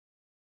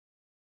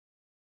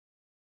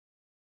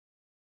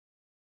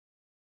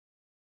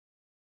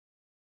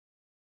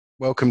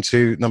Welcome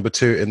to number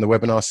 2 in the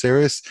webinar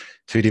series,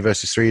 2D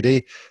versus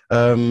 3D.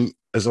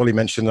 As Ollie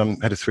mentioned, I'm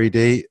head of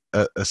 3D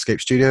at Escape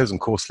Studios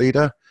and course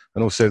leader,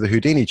 and also the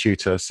Houdini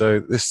tutor. So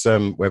this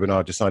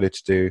webinar I decided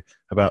to do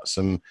about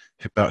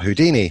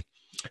Houdini.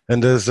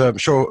 And as I'm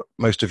sure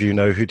most of you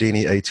know,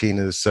 Houdini 18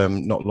 has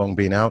not long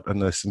been out,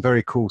 and there's some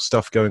very cool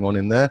stuff going on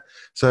in there.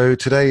 So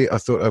today I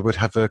thought I would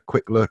have a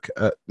quick look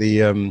at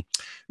the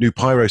new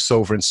Pyro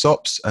solver in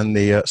SOPs and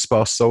the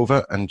sparse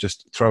solver, and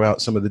just throw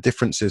out some of the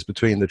differences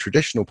between the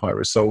traditional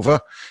Pyro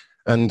solver,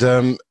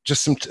 and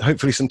just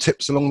hopefully some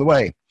tips along the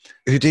way.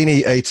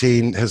 Houdini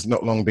 18 has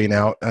not long been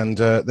out, and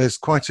there's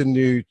quite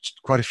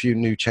a few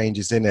new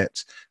changes in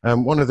it.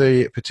 One of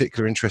the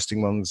particular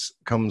interesting ones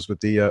comes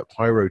with the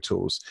Pyro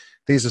tools.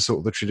 These are sort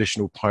of the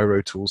traditional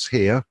Pyro tools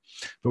here,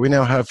 but we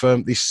now have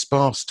these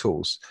sparse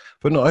tools.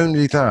 But not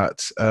only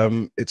that,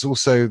 it's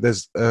also,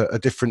 there's a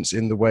difference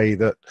in the way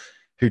that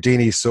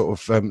Houdini is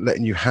sort of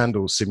letting you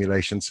handle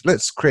simulations.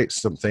 Let's create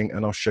something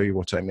and I'll show you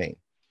what I mean.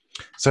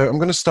 So I'm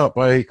going to start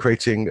by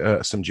creating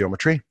some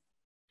geometry,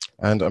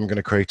 and I'm going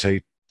to create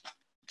a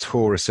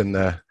torus in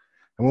there,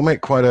 and we'll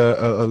make quite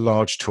a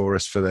large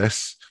torus for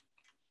this.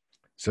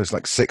 So it's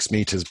like 6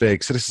 meters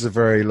big. So this is a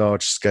very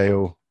large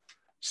scale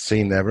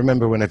scene there.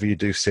 Remember, whenever you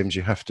do sims,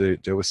 you have to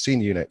deal with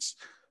scene units.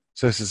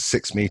 So this is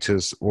 6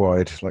 meters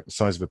wide, like the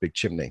size of a big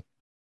chimney.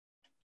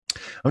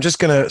 I'm just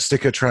going to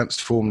stick a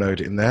transform node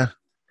in there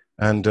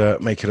and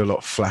make it a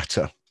lot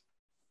flatter.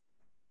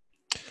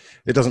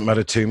 It doesn't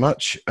matter too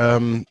much, but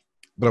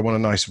I want a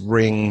nice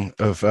ring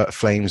of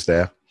flames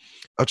there.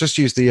 I'll just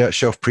use the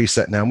shelf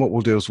preset now, and what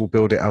we'll do is we'll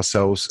build it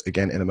ourselves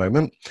again in a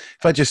moment.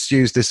 If I just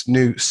use this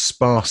new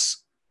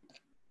sparse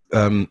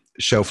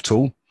shelf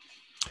tool,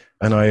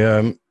 and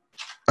I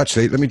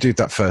actually, let me do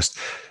that first.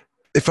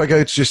 If I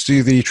go to just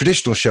do the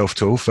traditional shelf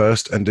tool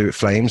first and do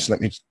flames,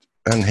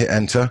 and hit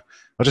enter,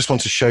 I just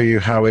want to show you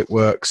how it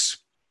works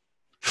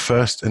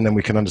first, and then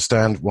we can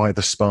understand why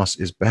the sparse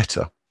is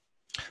better.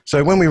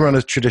 So when we run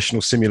a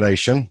traditional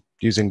simulation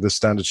using the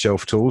standard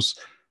shelf tools,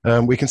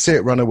 we can see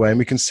it run away, and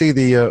we can see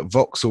the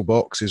voxel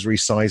box is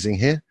resizing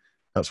here.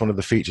 That's one of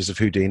the features of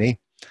Houdini.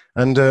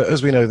 And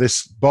as we know,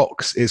 this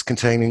box is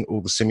containing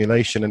all the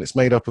simulation, and it's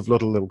made up of a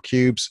lot of little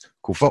cubes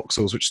called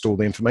voxels, which store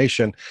the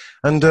information.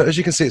 And as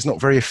you can see, it's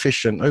not very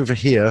efficient. Over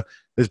here,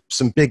 there's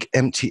some big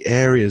empty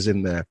areas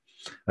in there,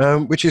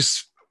 which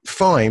is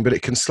fine, but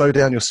it can slow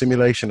down your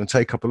simulation and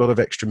take up a lot of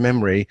extra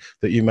memory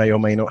that you may or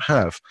may not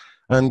have.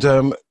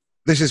 And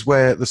this is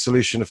where the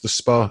solution of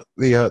the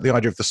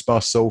idea of the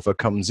sparse solver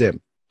comes in.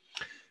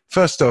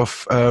 First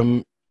off,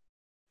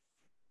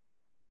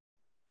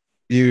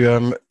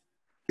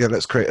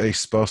 let's create a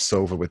sparse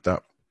solver with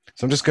that.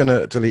 So I'm just going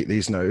to delete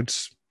these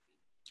nodes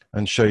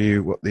and show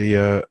you what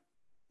the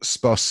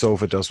sparse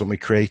solver does when we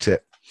create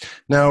it.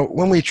 Now,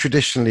 when we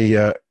traditionally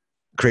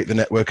create the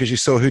network, as you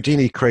saw,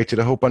 Houdini created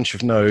a whole bunch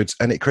of nodes,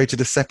 and it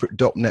created a separate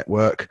DOP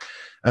network,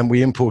 and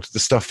we imported the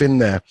stuff in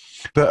there.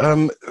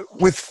 But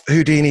with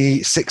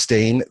Houdini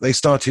 16, they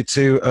started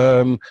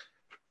to,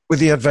 with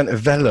the advent of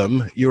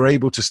Vellum, you're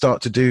able to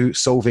start to do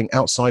solving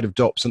outside of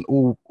DOPs and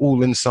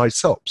all inside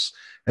SOPs.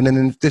 And then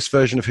in this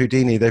version of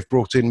Houdini, they've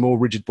brought in more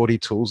rigid body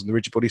tools, and the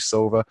rigid body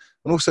solver,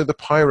 and also the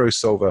Pyro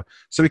solver.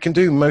 So we can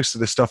do most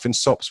of this stuff in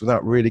SOPs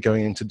without really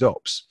going into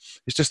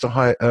DOPs. It's just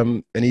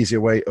an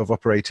easier way of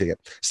operating it.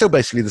 Still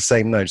basically the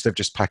same nodes, they've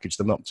just packaged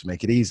them up to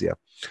make it easier.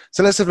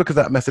 So let's have a look at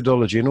that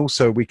methodology, and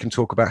also we can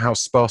talk about how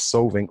sparse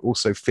solving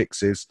also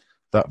fixes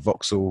that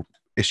voxel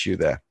issue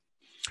there.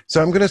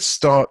 So I'm going to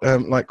start,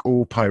 like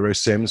all Pyro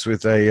sims,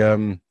 with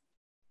a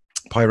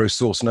Pyro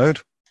source node.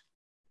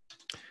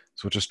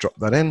 So we'll just drop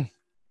that in.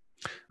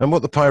 And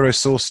what the Pyro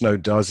source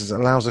node does is it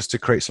allows us to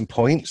create some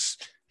points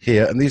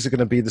here, and these are going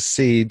to be the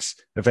seeds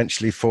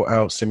eventually for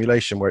our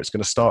simulation, where it's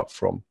going to start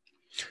from.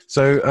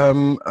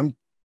 So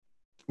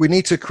we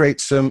need to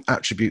create some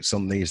attributes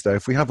on these, though.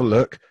 If we have a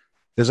look,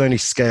 there's only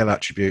scale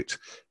attribute.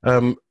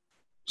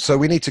 So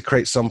we need to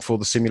create some for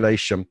the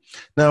simulation.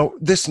 Now,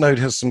 this node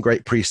has some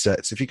great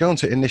presets. If you go on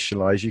to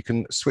initialize, you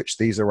can switch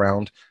these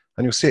around,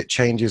 and you'll see it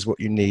changes what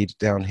you need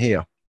down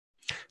here.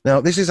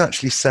 Now, this is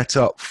actually set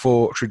up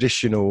for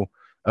traditional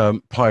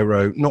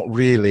Pyro, not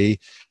really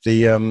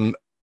the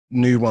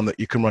new one that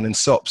you can run in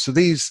SOPs. So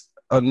these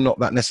are not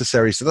that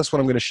necessary. So that's what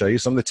I'm going to show you,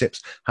 some of the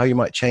tips, how you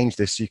might change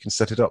this so you can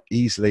set it up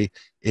easily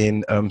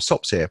in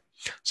SOPs here.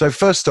 So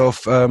first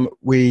off,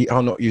 we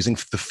are not using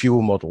the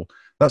fuel model.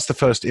 That's the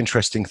first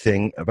interesting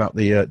thing about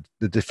the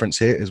difference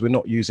here, is we're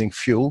not using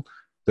fuel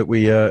that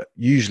we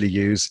usually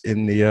use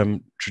in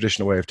the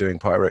traditional way of doing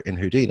Pyro in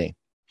Houdini.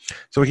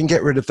 So we can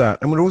get rid of that.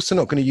 And we're also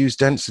not going to use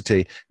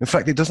density. In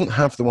fact, it doesn't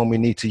have the one we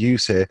need to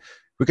use here.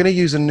 We're going to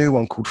use a new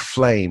one called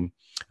flame.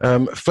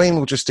 Flame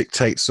will just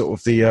dictate sort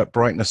of the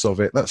brightness of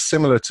it. That's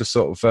similar to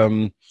sort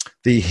of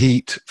the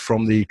heat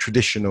from the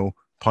traditional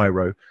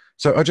Pyro.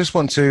 So I just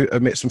want to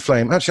emit some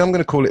flame. Actually, I'm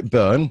going to call it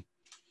burn.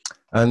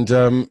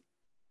 And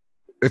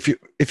if you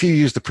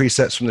use the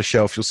presets from the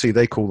shelf, you'll see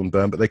they call them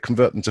burn, but they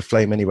convert them to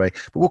flame anyway.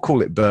 But we'll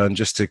call it burn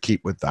just to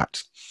keep with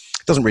that.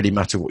 It doesn't really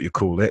matter what you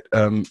call it.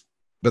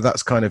 but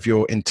that's kind of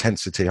your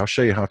intensity. I'll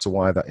show you how to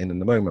wire that in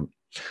a moment.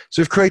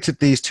 So we've created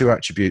these two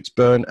attributes,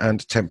 burn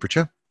and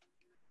temperature.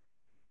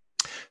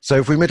 So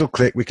if we middle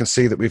click, we can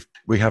see that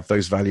we have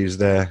those values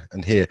there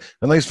and here.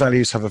 And those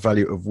values have a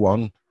value of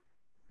 1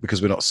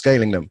 because we're not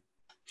scaling them.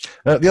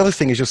 The other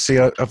thing is you'll see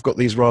I've got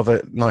these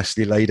rather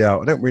nicely laid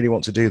out. I don't really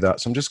want to do that.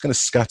 So I'm just going to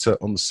scatter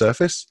on the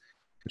surface,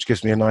 which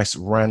gives me a nice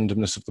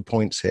randomness of the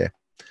points here.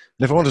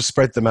 And if I want to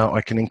spread them out,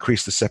 I can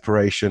increase the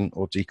separation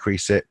or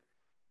decrease it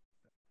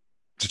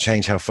to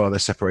change how far they're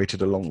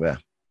separated along there.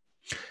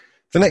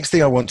 The next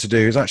thing I want to do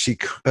is actually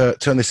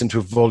turn this into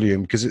a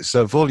volume, because it's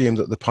a volume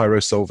that the Pyro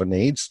solver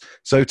needs.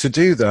 So to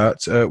do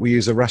that, we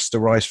use a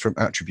rasterize from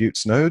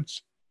attributes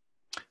nodes.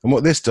 And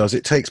what this does,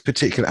 it takes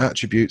particular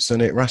attributes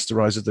and it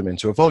rasterizes them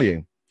into a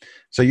volume.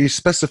 So you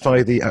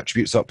specify the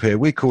attributes up here.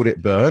 We called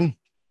it burn.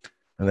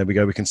 And there we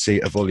go, we can see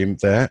a volume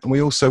there. And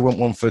we also want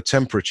one for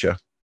temperature.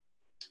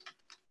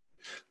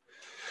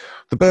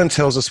 The burn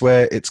tells us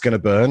where it's going to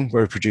burn,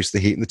 where we produce the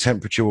heat, and the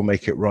temperature will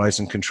make it rise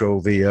and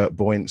control the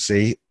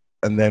buoyancy.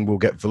 And then we'll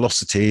get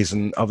velocities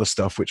and other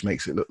stuff which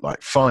makes it look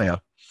like fire.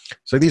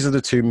 So these are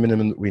the two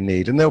minimum that we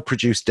need, and they'll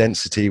produce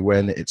density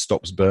when it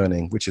stops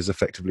burning, which is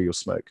effectively your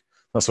smoke.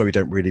 That's why we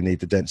don't really need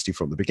the density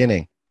from the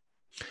beginning.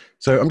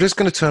 So I'm just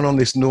going to turn on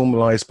this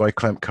normalize by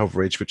clamp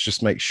coverage, which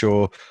just makes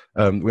sure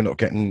we're not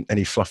getting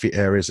any fluffy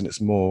areas and it's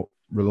more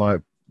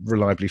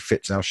reliably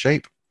fits our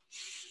shape.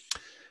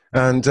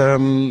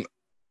 And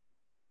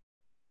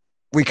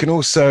we can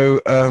also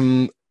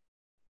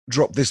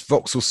drop this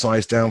voxel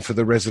size down for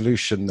the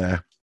resolution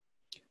there.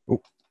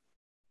 Oh.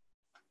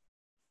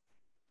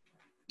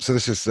 So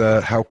this is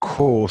how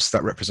coarse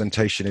that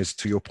representation is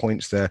to your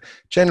points there.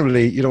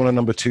 Generally, you don't want a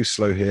number too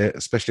slow here,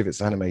 especially if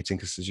it's animating,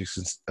 because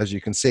as you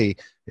can see,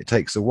 it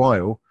takes a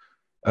while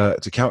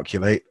to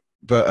calculate.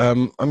 But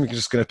I'm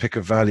just going to pick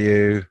a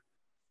value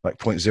like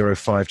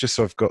 0.05, just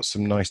so I've got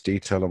some nice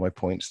detail on my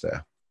points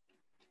there.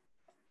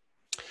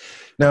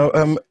 Now,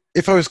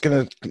 if I was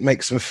going to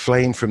make some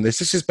flame from this,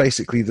 this is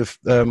basically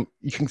the,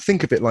 you can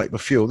think of it like the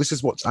fuel. This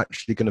is what's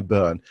actually going to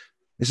burn.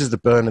 This is the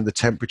burn and the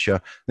temperature.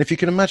 And if you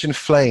can imagine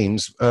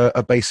flames,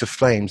 a base of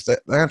flames,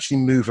 they actually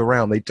move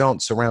around. They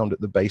dance around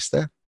at the base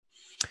there.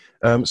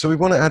 So we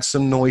want to add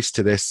some noise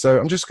to this. So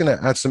I'm just going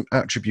to add some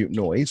attribute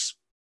noise.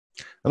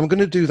 And I'm going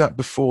to do that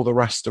before the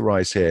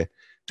rasterize here.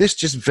 This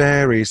just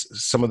varies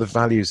some of the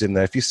values in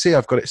there. If you see,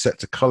 I've got it set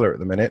to color at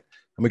the minute,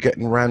 and we're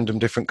getting random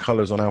different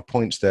colors on our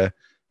points there.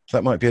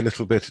 That might be a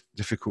little bit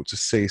difficult to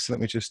see. So let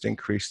me just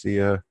increase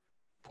the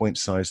point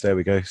size. There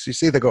we go. So you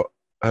see they've got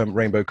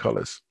rainbow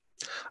colors.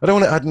 I don't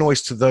want to add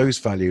noise to those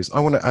values.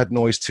 I want to add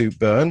noise to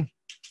burn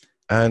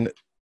and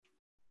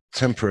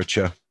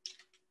temperature.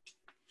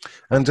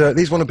 And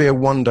these want to be a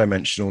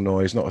one-dimensional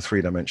noise, not a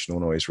three-dimensional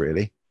noise,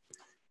 really.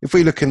 If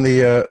we look in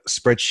the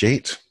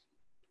spreadsheet,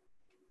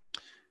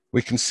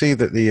 we can see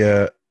that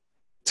the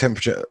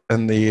temperature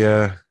and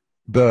the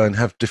burn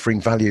have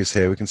differing values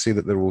here. We can see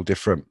that they're all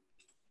different.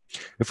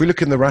 If we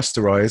look in the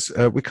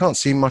rasterize, we can't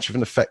see much of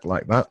an effect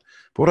like that.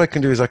 But what I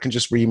can do is I can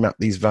just remap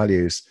these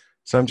values.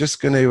 So I'm just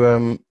going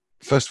to,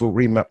 first of all,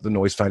 remap the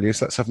noise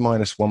values. Let's have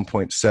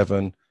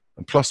 -1.7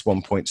 and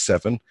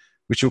 +1.7,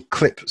 which will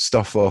clip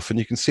stuff off. And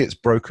you can see it's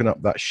broken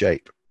up that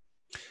shape.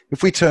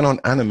 If we turn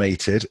on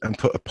animated and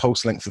put a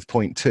pulse length of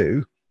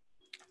 0.2,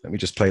 let me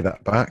just play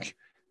that back.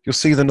 You'll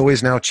see the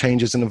noise now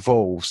changes and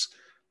evolves.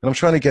 And I'm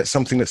trying to get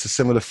something that's a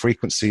similar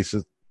frequency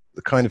to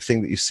the kind of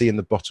thing that you see in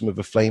the bottom of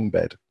a flame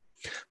bed.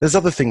 There's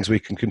other things we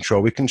can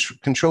control. We can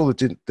control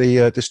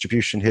the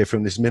distribution here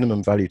from this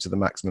minimum value to the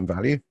maximum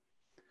value.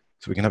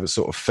 So we can have it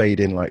sort of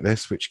fade in like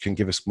this, which can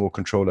give us more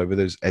control over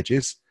those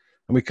edges.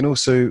 And we can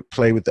also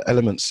play with the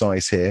element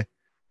size here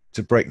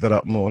to break that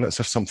up more. Let's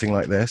have something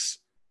like this.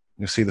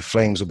 You'll see the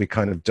flames will be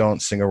kind of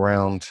dancing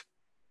around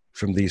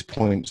from these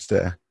points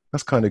there.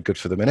 That's kind of good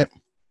for the minute.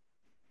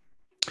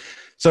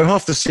 So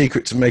half the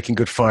secret to making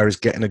good fire is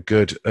getting a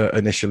good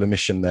initial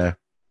emission there.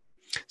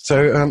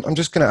 So I'm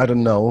just going to add a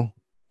null.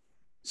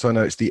 So I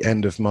know it's the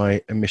end of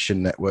my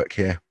emission network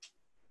here.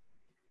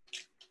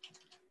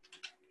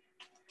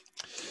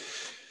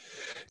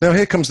 Now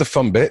here comes the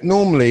fun bit.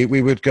 Normally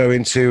we would go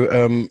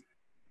into,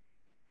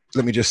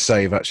 let me just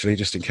save actually,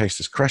 just in case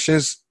this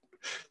crashes.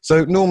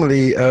 So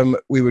normally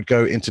we would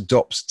go into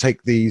DOPS,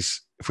 take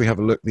these, if we have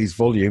a look, these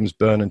volumes,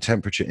 burn and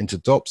temperature into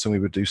DOPS, and we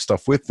would do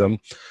stuff with them.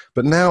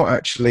 But now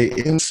actually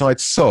inside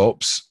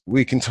SOPs,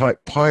 we can type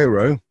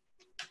Pyro, and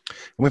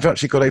we've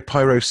actually got a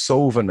Pyro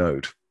solver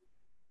node.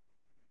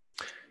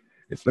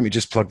 Let me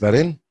just plug that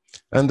in.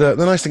 And the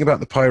nice thing about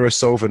the Pyro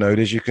solver node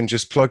is you can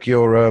just plug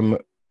your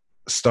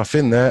stuff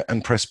in there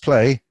and press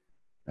play,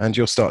 and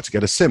you'll start to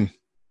get a sim.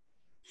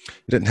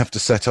 You didn't have to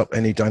set up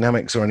any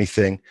dynamics or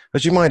anything.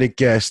 As you might have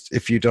guessed,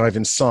 if you dive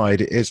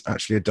inside, it is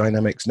actually a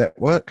dynamics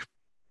network,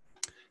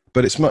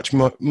 but it's much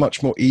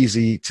more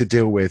easy to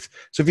deal with.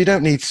 So if you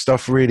don't need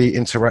stuff really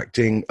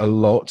interacting a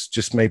lot,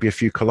 just maybe a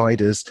few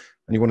colliders,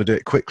 and you want to do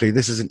it quickly,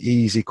 this is an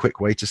easy,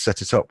 quick way to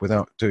set it up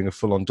without doing a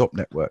full-on DOP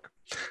network.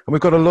 And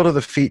we've got a lot of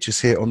the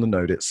features here on the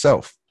node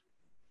itself.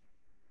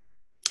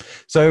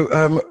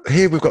 So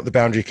here we've got the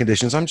boundary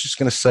conditions. I'm just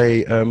going to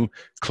say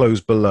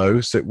close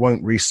below, so it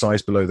won't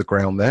resize below the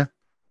ground there.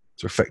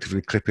 So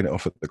effectively clipping it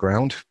off at the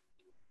ground.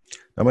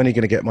 I'm only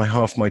going to get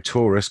half my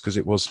torus because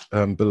it was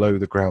below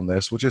the ground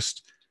there. So we'll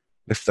just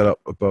lift that up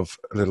above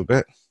a little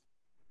bit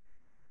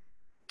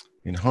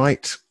in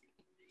height.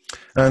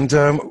 And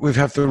we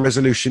have the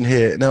resolution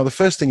here. Now, the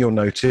first thing you'll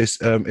notice,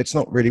 it's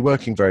not really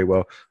working very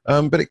well,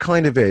 but it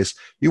kind of is.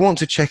 You want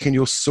to check in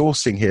your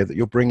sourcing here that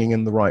you're bringing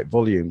in the right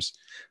volumes.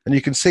 And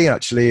you can see,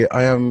 actually,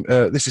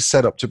 this is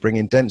set up to bring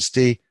in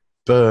density,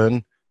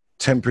 burn,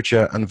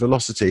 temperature, and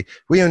velocity.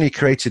 We only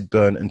created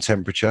burn and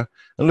temperature.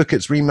 And look,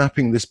 it's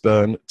remapping this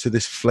burn to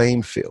this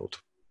flame field.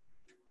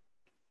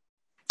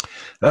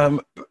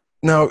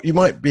 Now, you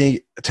might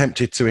be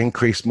tempted to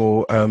increase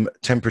more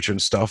temperature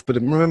and stuff, but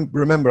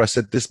remember I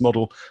said this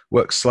model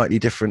works slightly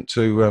different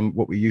to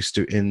what we're used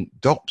to in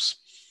DOPS,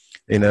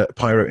 in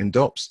Pyro in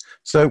DOPS.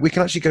 So we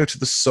can actually go to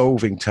the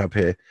solving tab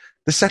here.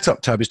 The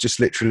setup tab is just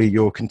literally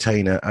your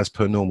container as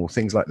per normal,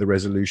 things like the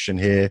resolution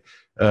here.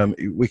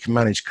 We can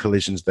manage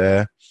collisions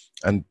there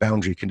and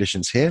boundary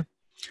conditions here.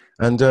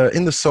 And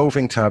in the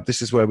solving tab,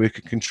 this is where we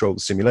can control the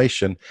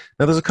simulation.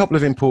 Now, there's a couple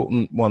of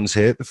important ones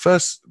here. The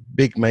first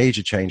big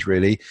major change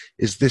really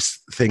is this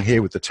thing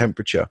here with the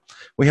temperature.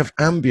 We have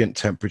ambient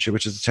temperature,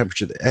 which is the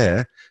temperature of the air,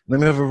 and then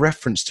we have a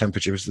reference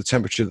temperature, which is the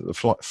temperature that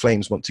the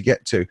flames want to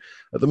get to.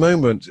 At the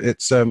moment,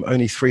 it's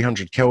only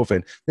 300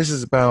 Kelvin. This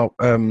is about,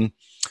 if you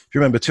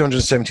remember,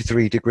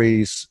 273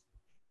 degrees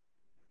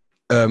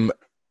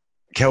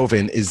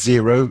Kelvin is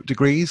 0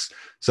 degrees.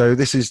 So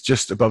this is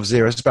just above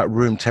 0. It's about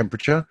room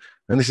temperature.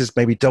 And this is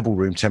maybe double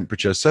room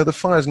temperature. So the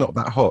fire's not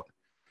that hot.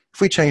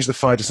 If we change the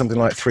fire to something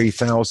like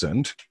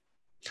 3000,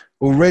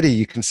 already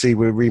you can see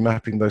we're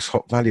remapping those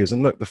hot values.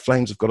 And look, the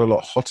flames have got a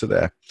lot hotter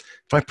there.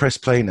 If I press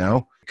play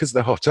now, because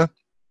they're hotter,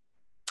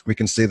 we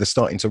can see they're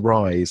starting to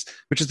rise,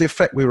 which is the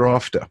effect we were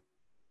after.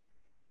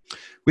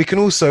 We can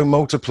also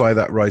multiply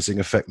that rising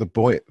effect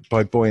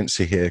by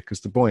buoyancy here,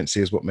 because the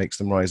buoyancy is what makes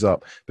them rise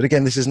up. But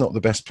again, this is not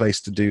the best place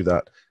to do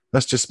that.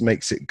 That just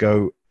makes it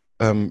go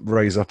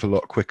raise up a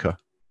lot quicker.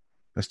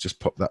 Let's just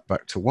pop that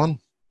back to 1.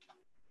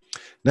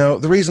 Now,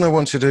 the reason I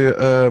wanted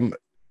to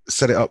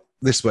set it up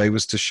this way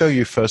was to show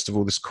you, first of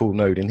all, this cool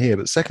node in here.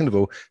 But second of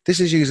all, this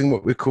is using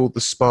what we call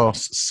the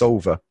sparse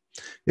solver.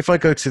 If I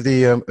go to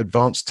the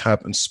advanced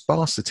tab and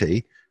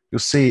sparsity, you'll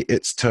see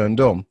it's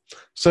turned on.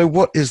 So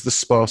what is the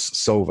sparse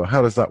solver?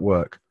 How does that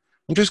work?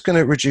 I'm just going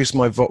to reduce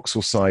my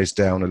voxel size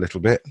down a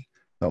little bit.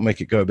 That'll make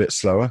it go a bit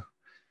slower.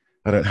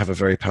 I don't have a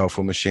very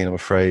powerful machine, I'm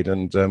afraid.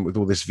 And with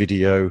all this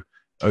video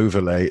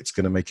overlay, it's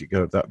going to make it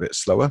go that bit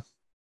slower.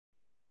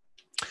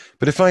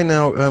 But if I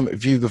now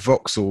view the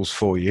voxels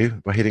for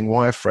you by hitting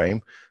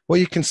wireframe, what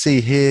you can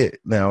see here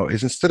now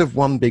is instead of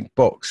one big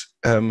box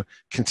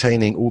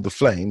containing all the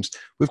flames,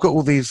 we've got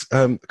all these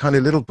kind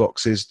of little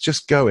boxes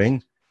just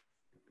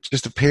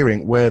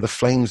appearing where the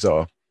flames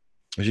are,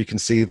 as you can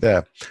see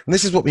there. And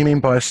this is what we mean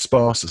by a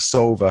sparse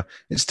solver.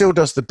 It still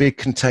does the big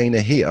container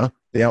here,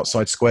 the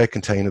outside square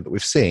container that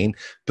we've seen,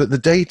 but the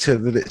data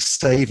that it's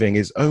saving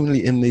is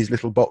only in these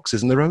little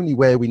boxes, and they're only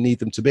where we need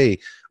them to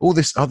be. All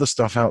this other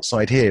stuff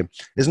outside here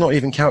is not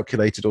even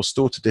calculated or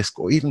stored to disk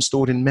or even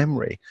stored in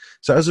memory.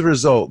 So as a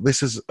result,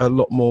 this is a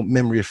lot more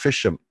memory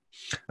efficient.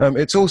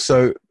 It's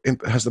also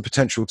has the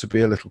potential to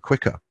be a little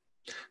quicker.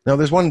 Now,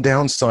 there's one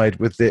downside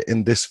with it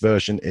in this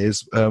version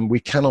is we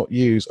cannot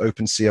use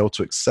OpenCL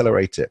to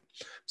accelerate it.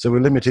 So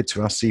we're limited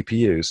to our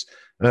CPUs.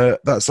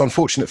 That's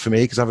unfortunate for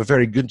me because I have a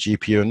very good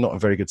GPU and not a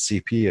very good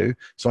CPU,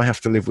 so I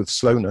have to live with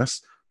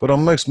slowness. But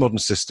on most modern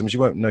systems, you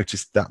won't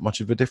notice that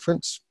much of a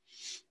difference.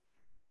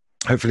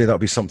 Hopefully that'll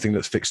be something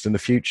that's fixed in the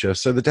future.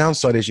 So the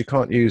downside is you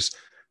can't use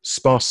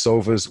sparse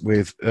solvers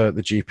with the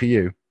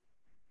GPU.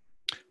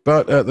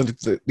 But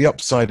the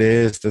upside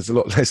is there's a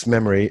lot less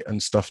memory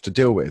and stuff to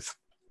deal with,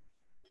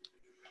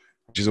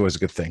 which is always a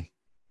good thing.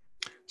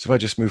 So if I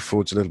just move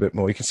forwards a little bit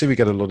more, you can see we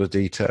get a lot of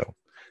detail.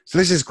 So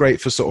this is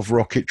great for sort of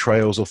rocket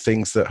trails or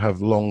things that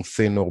have long,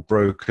 thin, or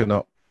broken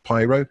up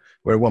pyro,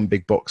 where one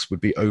big box would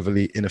be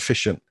overly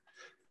inefficient.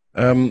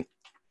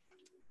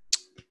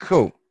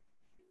 Cool.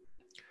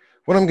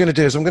 What I'm going to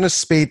do is I'm going to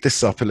speed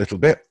this up a little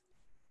bit.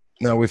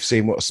 Now we've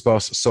seen what a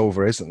sparse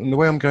solver is, and the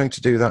way I'm going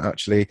to do that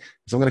actually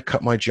is I'm going to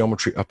cut my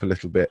geometry up a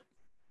little bit,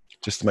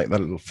 just to make that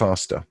a little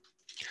faster.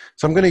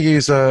 So I'm going to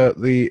use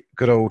the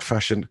good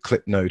old-fashioned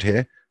clip node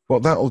here.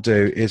 What that will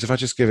do is if I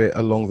just give it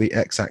along the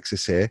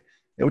x-axis here,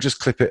 it will just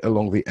clip it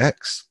along the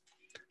x.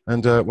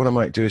 And what I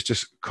might do is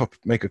just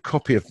make a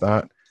copy of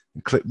that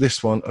and clip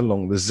this one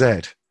along the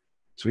z.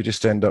 So we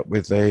just end up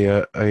with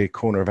a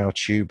corner of our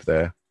tube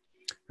there.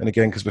 And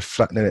again, because we're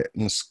flattening it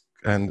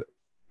and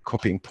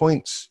copying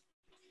points,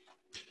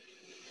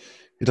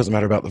 it doesn't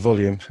matter about the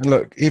volume. And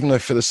look, even though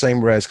for the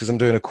same res, because I'm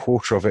doing a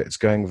quarter of it, it's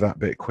going that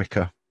bit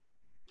quicker.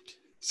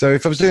 So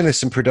if I was doing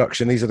this in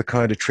production, these are the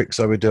kind of tricks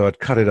I would do. I'd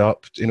cut it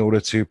up in order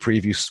to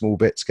preview small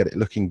bits, get it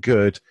looking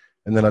good,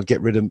 and then I'd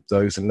get rid of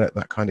those and let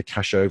that kind of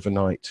cache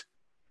overnight.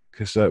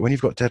 Because when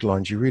you've got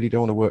deadlines, you really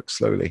don't want to work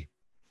slowly.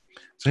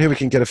 So here we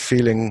can get a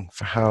feeling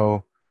for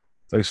how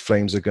those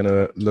flames are going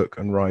to look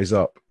and rise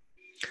up.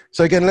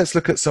 So again, let's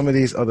look at some of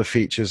these other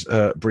features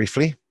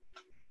briefly.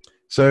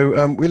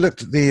 So we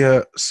looked at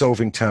the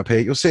solving tab here.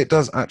 You'll see it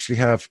does actually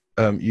have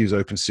use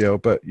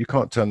OpenCL, but you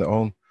can't turn that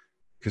on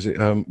because it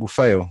will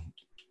fail.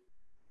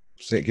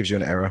 So it gives you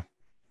an error.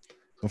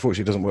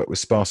 Unfortunately, it doesn't work with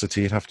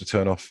sparsity. You'd have to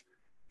turn off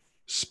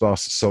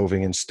sparse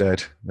solving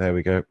instead. There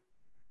we go.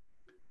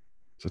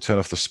 So turn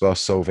off the sparse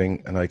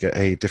solving and I get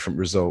a different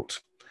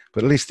result.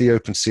 But at least the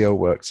OpenCL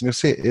works. And you'll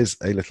see it is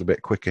a little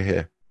bit quicker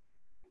here.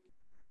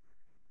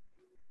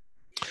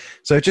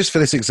 So just for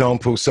this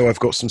example, so I've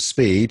got some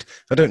speed.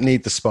 I don't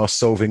need the sparse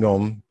solving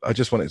on. I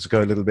just want it to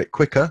go a little bit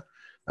quicker.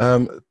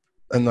 And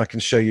I can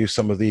show you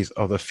some of these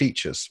other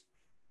features.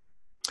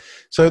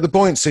 So the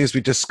buoyancy, as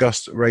we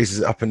discussed,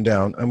 raises it up and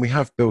down. And we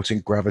have built-in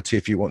gravity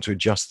if you want to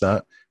adjust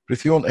that. But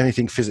if you want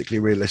anything physically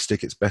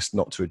realistic, it's best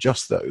not to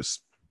adjust those.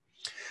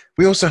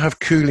 We also have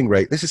cooling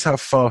rate. This is how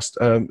fast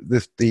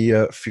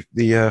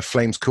the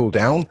flames cool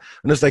down.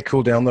 And as they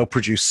cool down, they'll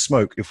produce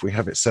smoke if we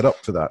have it set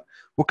up for that.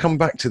 We'll come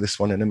back to this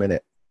one in a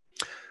minute.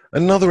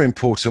 Another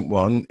important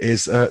one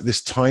is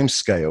this time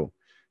scale.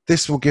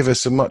 This will give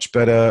us a much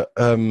better,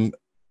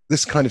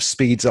 this kind of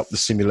speeds up the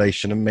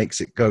simulation and makes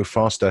it go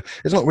faster.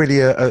 It's not really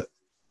a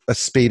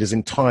speed as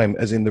in time,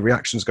 as in the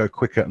reactions go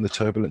quicker and the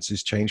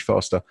turbulences change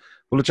faster.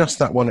 We'll adjust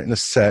that one in a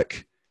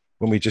sec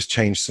when we just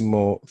change some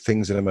more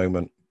things in a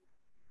moment.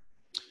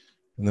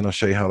 And then I'll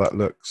show you how that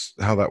looks,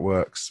 how that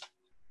works.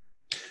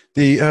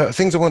 The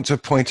things I want to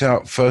point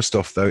out first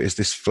off, though, is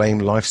this flame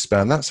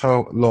lifespan. That's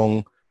how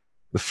long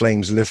the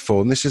flames live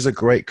for. And this is a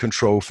great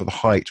control for the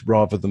height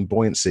rather than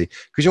buoyancy,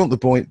 because you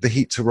want the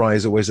heat to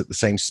rise always at the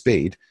same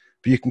speed,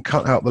 but you can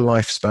cut out the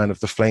lifespan of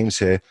the flames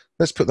here.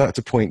 Let's put that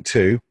to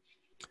 0.2,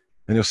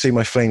 and you'll see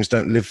my flames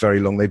don't live very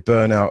long. They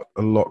burn out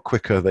a lot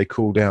quicker. They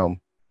cool down.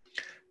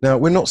 Now,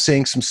 we're not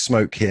seeing some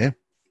smoke here.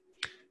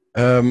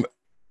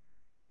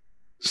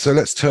 So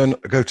let's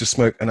go to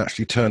smoke and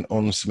actually turn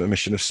on some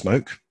emission of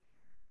smoke.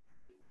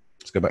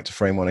 Let's go back to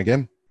frame 1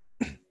 again.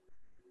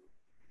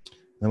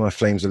 Now my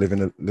flames are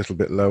living a little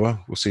bit lower.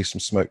 We'll see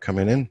some smoke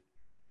coming in.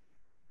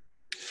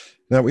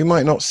 Now we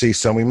might not see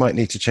some. We might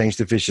need to change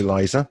the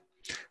visualizer.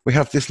 We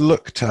have this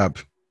look tab.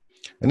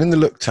 And in the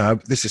look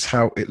tab, this is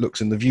how it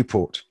looks in the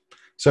viewport.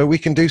 So we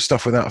can do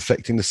stuff without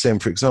affecting the sim.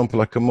 For example,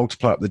 I can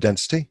multiply up the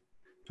density.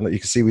 And like you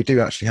can see, we do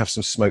actually have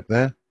some smoke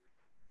there.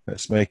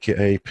 Let's make it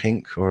a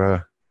pink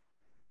or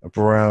a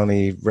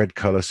browny red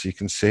color so you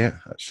can see it.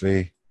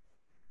 Actually,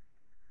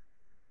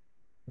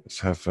 let's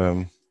have,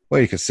 well,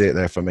 you can see it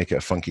there if I make it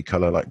a funky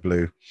color like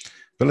blue.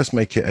 But let's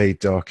make it a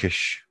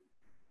darkish,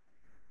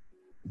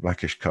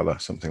 blackish color,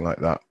 something like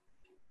that.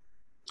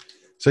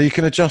 So you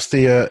can adjust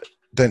the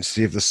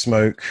density of the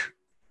smoke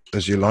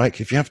as you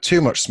like. If you have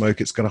too much smoke,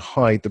 it's going to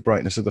hide the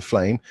brightness of the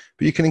flame.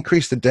 But you can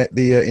increase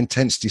the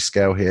intensity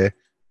scale here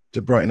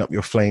to brighten up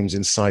your flames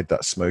inside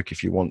that smoke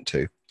if you want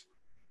to.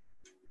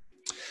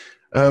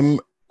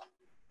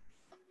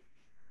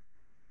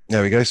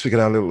 There we go. So we get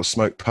our little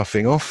smoke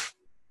puffing off.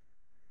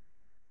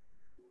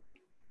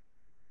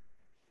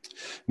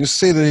 You'll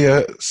see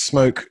the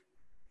smoke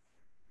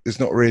is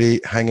not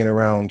really hanging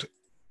around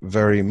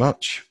very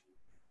much.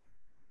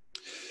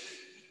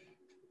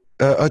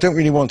 I don't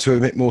really want to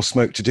emit more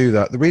smoke to do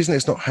that. The reason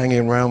it's not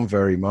hanging around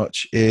very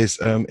much is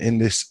in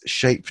this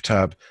shape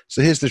tab.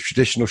 So here's the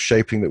traditional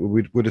shaping that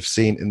we would have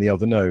seen in the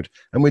other node.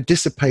 And we're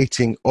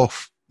dissipating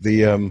off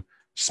the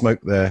smoke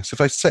there. So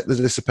if I set the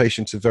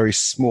dissipation to very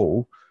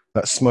small,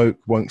 that smoke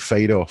won't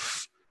fade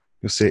off.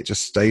 You'll see it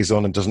just stays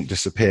on and doesn't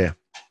disappear.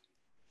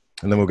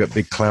 And then we'll get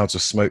big clouds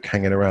of smoke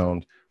hanging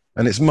around.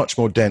 And it's much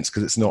more dense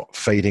because it's not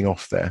fading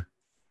off there.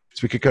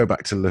 So we could go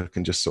back to look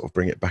and just sort of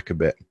bring it back a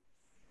bit.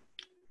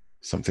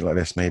 Something like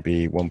this,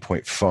 maybe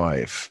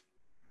 1.5.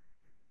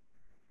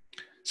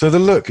 So the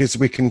look is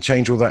we can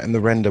change all that in the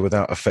render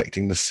without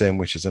affecting the sim,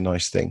 which is a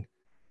nice thing.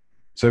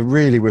 So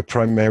really, we're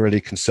primarily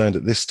concerned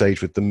at this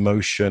stage with the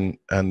motion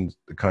and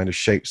the kind of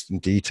shapes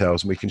and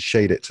details, and we can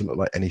shade it to look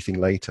like anything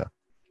later.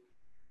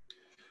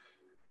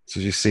 So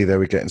as you see there,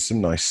 we're getting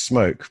some nice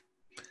smoke.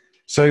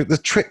 So the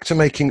trick to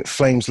making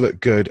flames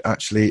look good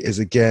actually is,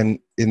 again,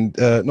 in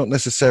not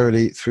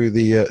necessarily through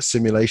the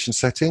simulation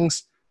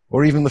settings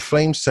or even the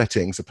flame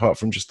settings, apart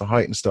from just the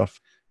height and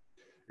stuff.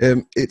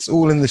 It's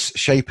all in this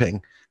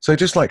shaping. So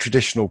just like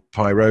traditional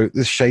Pyro,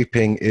 this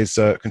shaping is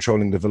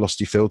controlling the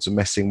velocity fields and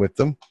messing with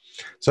them.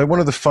 So one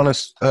of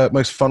the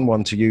most fun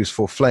one to use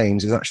for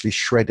flames is actually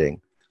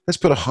shredding. Let's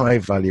put a high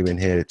value in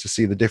here to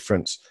see the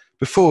difference.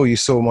 Before, you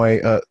saw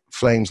my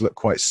flames look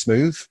quite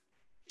smooth.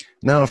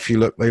 Now if you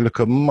look, they look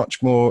a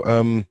much more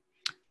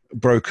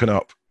broken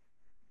up.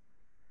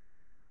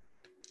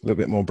 A little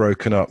bit more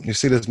broken up. You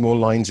see there's more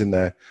lines in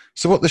there.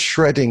 So what the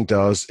shredding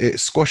does, it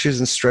squashes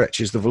and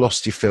stretches the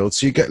velocity field,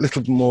 so you get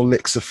little more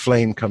licks of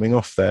flame coming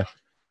off there.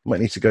 Might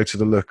need to go to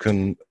the look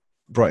and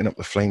brighten up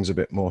the flames a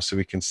bit more so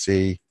we can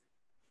see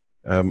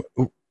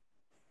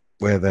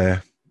where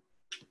they're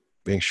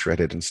being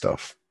shredded and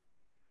stuff.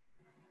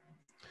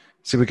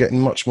 See, we're getting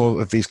much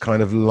more of these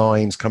kind of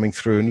lines coming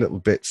through and little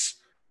bits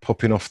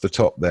popping off the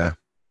top there,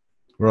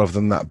 rather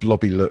than that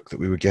blobby look that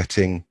we were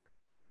getting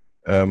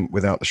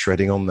without the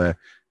shredding on there.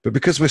 But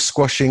because we're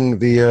squashing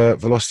the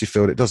velocity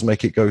field, it does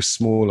make it go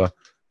smaller.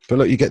 But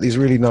look, you get these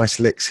really nice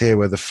licks here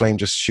where the flame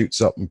just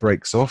shoots up and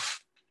breaks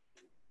off.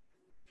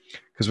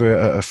 Because we're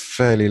at a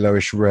fairly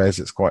lowish res,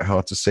 it's quite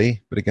hard to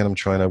see. But again, I'm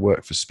trying to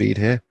work for speed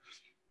here.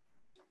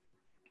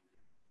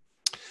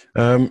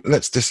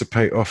 Let's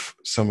dissipate off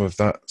some of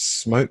that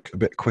smoke a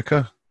bit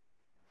quicker.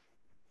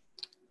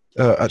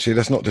 Actually,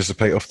 let's not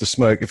dissipate off the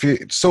smoke. If you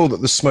saw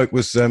that the smoke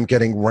was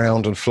getting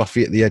round and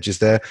fluffy at the edges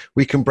there,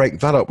 we can break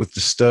that up with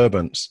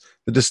disturbance.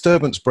 The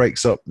disturbance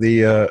breaks up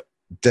the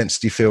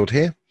density field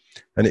here,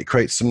 and it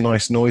creates some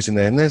nice noise in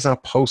there. And there's our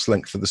pulse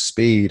length for the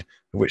speed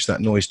at which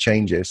that noise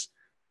changes.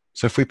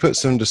 So if we put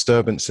some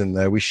disturbance in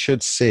there, we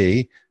should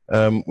see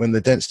when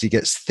the density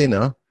gets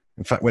thinner,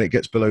 in fact, when it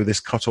gets below this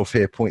cutoff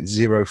here,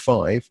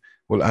 0.05,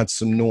 we'll add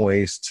some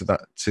noise to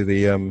that, to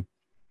the,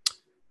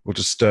 we'll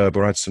disturb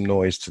or add some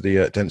noise to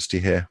the density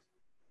here.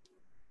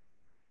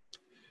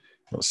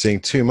 Not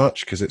seeing too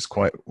much because it's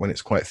quite, when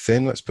it's quite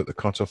thin, let's put the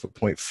cutoff at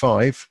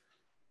 0.5,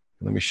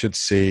 and then we should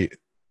see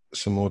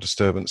some more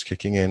disturbance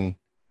kicking in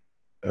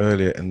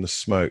earlier in the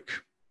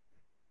smoke,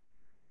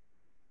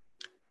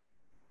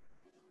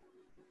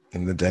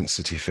 in the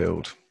density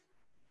field.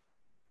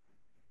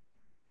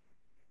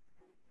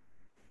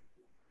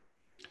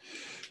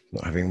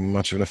 Not having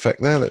much of an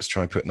effect there. Let's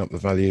try putting up the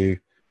value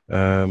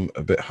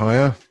a bit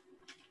higher.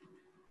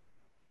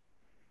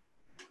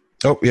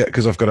 Oh, yeah,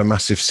 because I've got a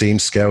massive seam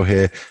scale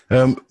here.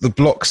 The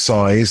block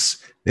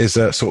size is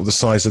sort of the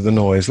size of the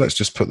noise. Let's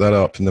just put that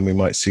up, and then we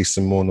might see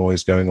some more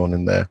noise going on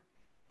in there.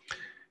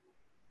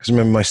 Because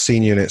remember, my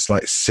scene unit's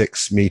like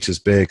 6 meters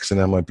big, so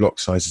now my block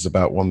size is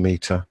about 1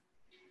 meter.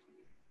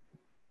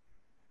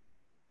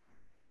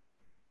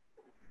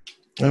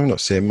 I'm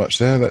not seeing much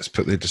there. Let's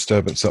put the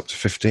disturbance up to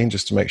 15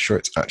 just to make sure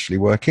it's actually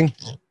working.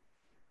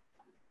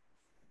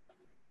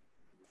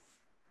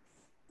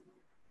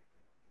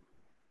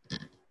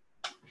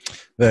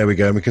 There we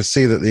go. And we can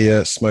see that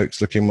the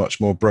smoke's looking much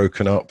more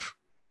broken up,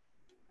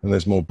 and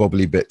there's more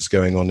bobbly bits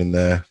going on in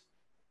there.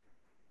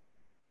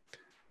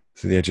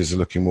 So the edges are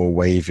looking more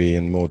wavy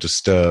and more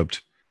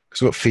disturbed,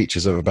 because we've got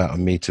features of about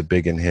 1 meter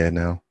big in here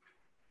now.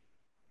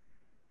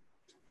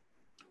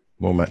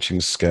 More matching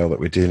the scale that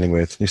we're dealing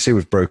with. You see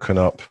we've broken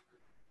up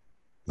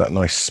that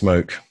nice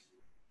smoke.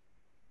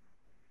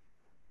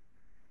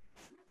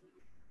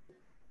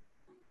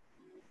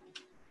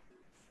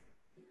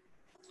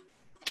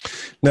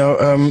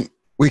 Now,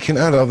 we can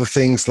add other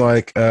things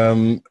like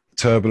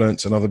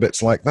turbulence and other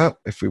bits like that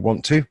if we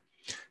want to.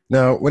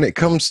 Now, when it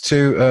comes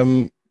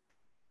to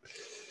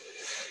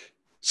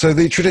so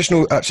the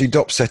traditional actually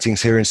DOP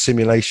settings here in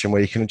simulation,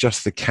 where you can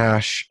adjust the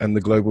cache and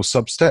the global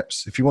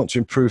substeps. If you want to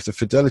improve the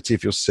fidelity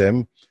of your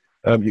sim,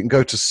 you can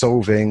go to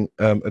solving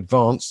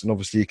advanced, and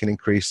obviously you can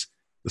increase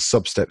the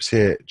substeps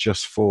here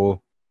just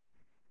for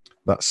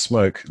that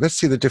smoke. Let's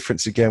see the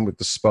difference again with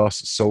the sparse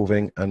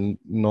solving and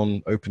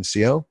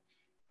non-OpenCL.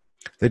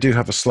 They do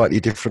have a slightly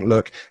different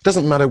look. It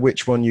doesn't matter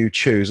which one you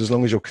choose, as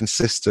long as you're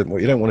consistent.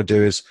 What you don't want to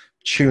do is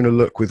tune a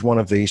look with one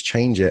of these,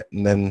 change it,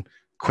 and then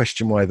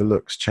question why the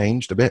look's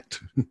changed a bit.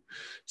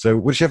 So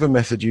whichever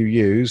method you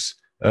use,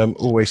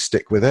 always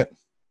stick with it.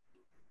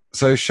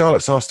 So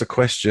Charlotte's asked a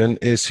question,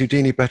 is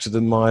Houdini better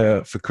than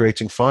Maya for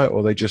creating fire, or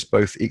are they just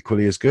both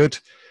equally as good?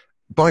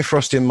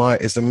 Bifrost in Maya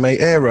is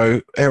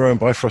Aero and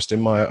Bifrost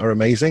in Maya are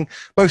amazing.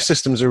 Both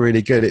systems are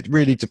really good. It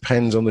really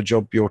depends on the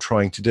job you're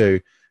trying to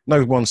do.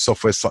 No one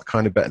software is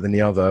kind of better than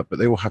the other, but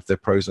they all have their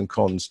pros and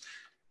cons.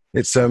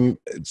 It's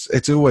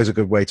always a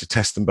good way to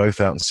test them both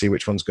out and see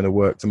which one's going to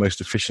work the most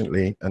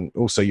efficiently, and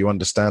also you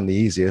understand the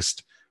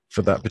easiest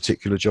for that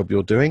particular job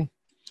you're doing.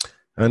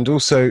 And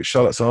also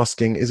Charlotte's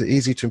asking, is it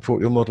easy to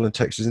import your model and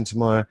textures into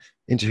Maya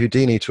into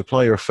Houdini to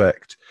apply your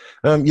effect?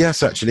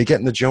 Yes, actually,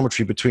 getting the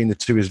geometry between the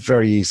two is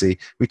very easy.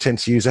 We tend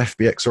to use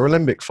FBX or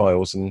Alembic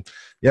files, and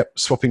yep,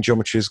 swapping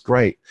geometry is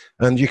great.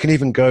 And you can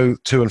even go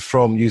to and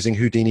from using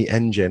Houdini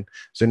Engine.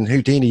 So in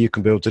Houdini, you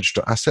can build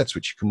digital assets,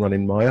 which you can run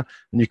in Maya,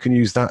 and you can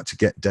use that to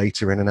get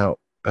data in and out,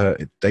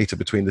 data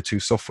between the two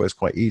softwares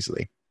quite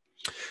easily.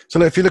 So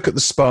now if you look at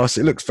the sparse,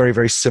 it looks very,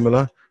 very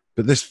similar,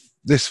 but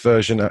this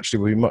version actually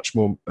will be much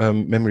more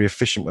memory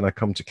efficient when I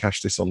come to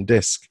cache this on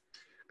disk.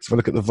 So if I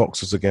look at the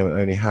voxels again,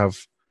 I only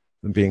have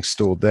them being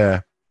stored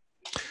there.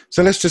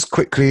 So let's just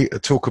quickly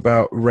talk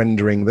about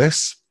rendering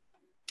this.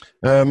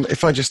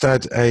 If I just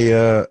add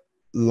a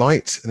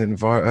light,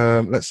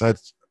 let's add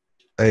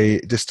a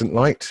distant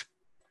light,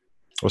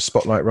 or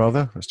spotlight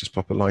rather. Let's just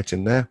pop a light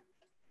in there.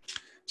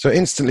 So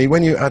instantly,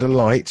 when you add a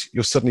light,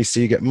 you'll suddenly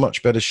see you get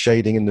much better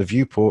shading in the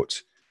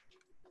viewport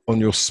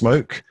on your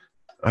smoke.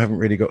 I haven't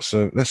really got,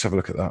 so let's have a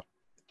look at that.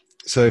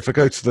 So if I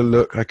go to the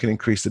look, I can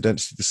increase the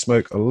density of the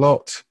smoke a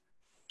lot.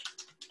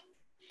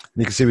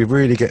 And you can see we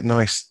really get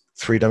nice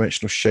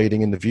three-dimensional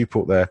shading in the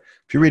viewport there.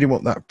 If you really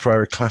want that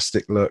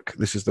pyroclastic look,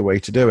 this is the way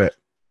to do it.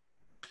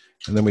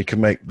 And then we can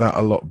make that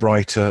a lot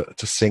brighter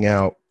to sing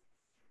out,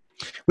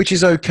 which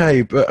is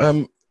okay. But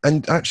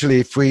and actually,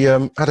 if we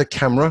add a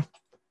camera,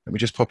 let me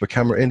just pop a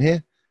camera in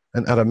here.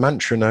 and add a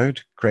mantra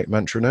node, create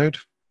mantra node.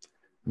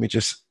 Let me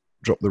just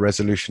drop the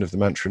resolution of the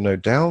mantra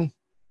node down.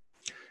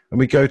 And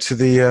we go to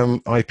the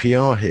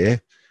IPR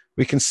here.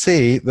 We can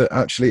see that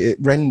actually it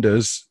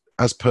renders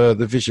as per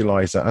the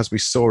visualizer, as we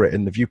saw it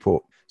in the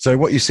viewport. So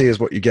what you see is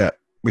what you get,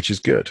 which is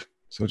good.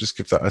 So we'll just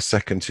give that a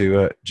second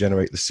to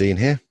generate the scene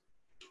here.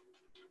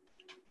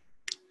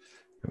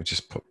 Let me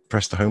just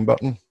press the home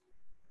button.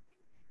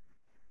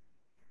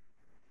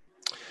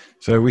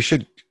 So we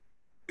should,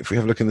 if we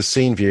have a look in the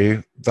scene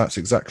view, that's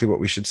exactly what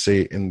we should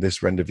see in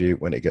this render view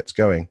when it gets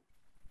going.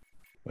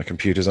 My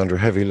computer's under a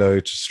heavy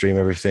load to stream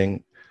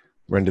everything,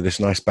 render this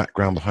nice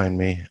background behind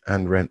me,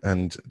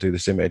 and do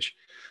this image.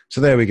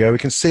 So there we go. We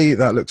can see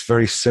that looks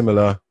very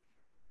similar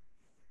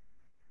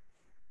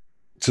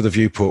to the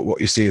viewport.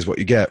 What you see is what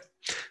you get.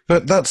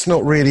 But that's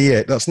not really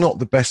it. That's not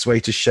the best way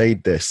to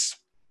shade this.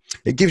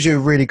 It gives you a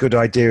really good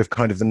idea of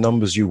kind of the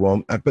numbers you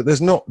want, but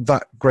there's not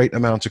that great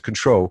amount of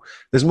control.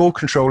 There's more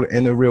control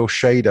in a real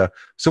shader.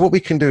 So what we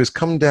can do is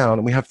come down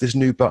and we have this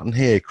new button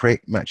here,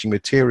 create matching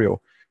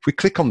material. If we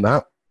click on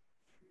that,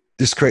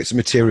 this creates a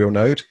material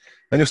node,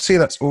 and you'll see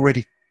that's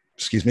already,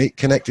 excuse me,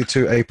 connected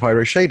to a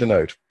Pyro shader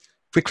node.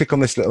 If we click on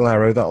this little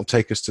arrow, that'll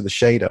take us to the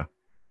shader.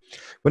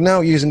 We're now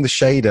using the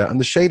shader, and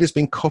the shader's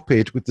been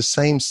copied with the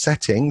same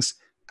settings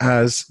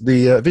as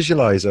the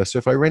visualizer. So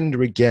if I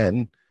render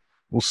again,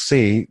 we'll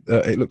see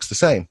that it looks the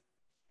same.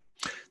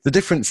 The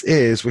difference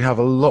is we have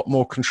a lot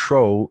more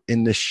control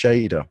in this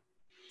shader.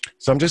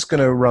 So I'm just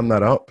going to run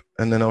that up,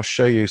 and then I'll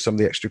show you some of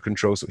the extra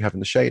controls that we have in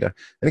the shader.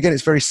 And again,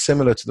 it's very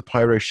similar to the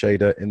Pyro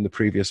shader in the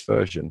previous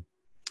version.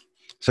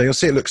 So you'll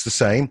see it looks the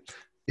same.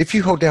 If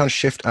you hold down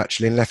Shift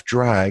actually and left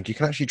drag, you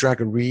can actually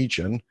drag a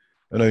region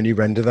and only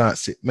render that,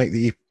 so make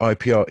the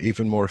IPR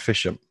even more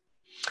efficient.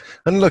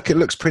 And look, it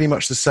looks pretty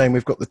much the same.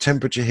 We've got the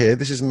temperature here.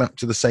 This is mapped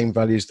to the same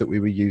values that we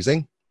were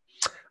using.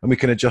 And we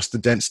can adjust the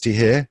density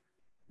here,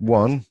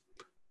 1,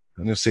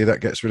 and you'll see that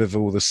gets rid of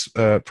all this,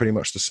 pretty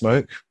much the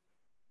smoke.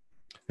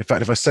 In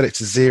fact, if I set it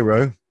to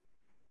 0,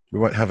 we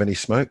won't have any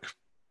smoke.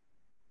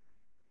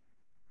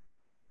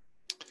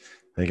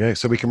 There you go.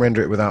 So we can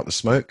render it without the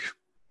smoke.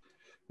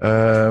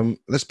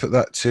 Let's put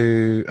that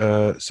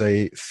to,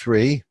 say,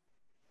 3.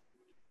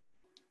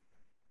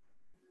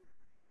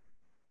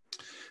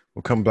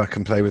 We'll come back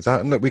and play with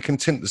that. And look, we can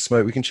tint the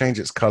smoke. We can change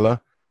its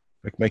color.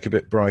 I can make it a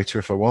bit brighter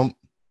if I want.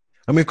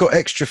 And we've got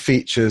extra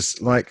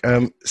features like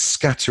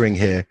scattering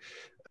here.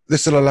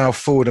 This will allow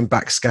forward and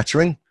back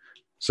scattering.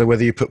 So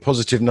whether you put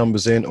positive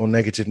numbers in or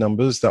negative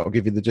numbers, that will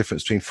give you the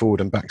difference between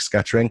forward and back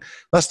scattering.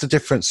 That's the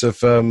difference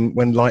of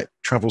when light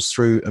travels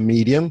through a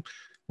medium,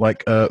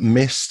 like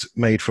mist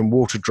made from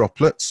water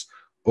droplets,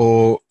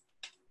 or,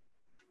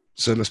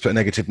 so let's put a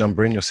negative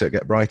number in, you'll see it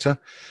get brighter,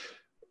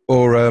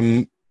 or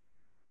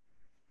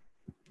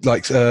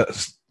like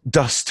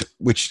dust,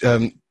 which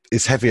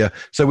is heavier.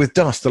 So with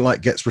dust, the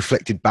light gets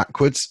reflected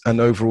backwards,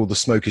 and overall the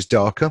smoke is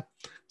darker.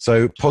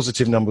 So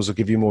positive numbers will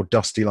give you more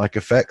dusty-like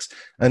effects,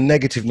 and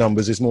negative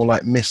numbers is more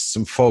like mists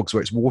and fogs,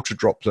 where it's water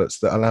droplets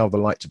that allow the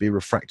light to be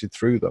refracted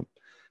through them.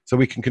 So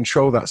we can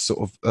control that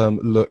sort of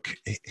look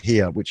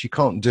here, which you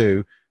can't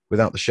do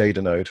without the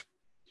shader node.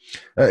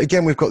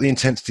 Again, we've got the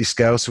intensity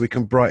scale, so we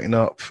can brighten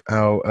up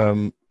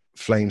our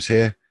flames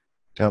here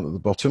down at the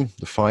bottom,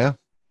 the fire.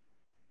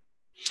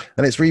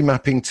 And it's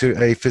remapping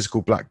to a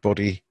physical black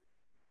body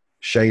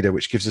shader,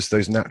 which gives us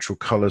those natural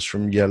colors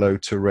from yellow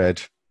to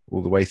red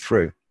all the way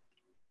through.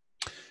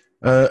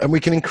 And we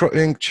can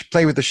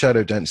play with the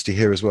shadow density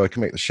here as well. I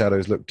can make the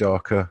shadows look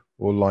darker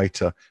or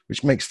lighter,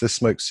 which makes the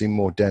smoke seem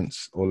more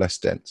dense or less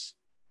dense.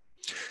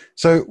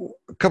 So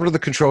a couple of the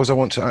controls I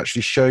want to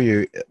actually show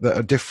you that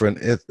are different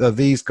are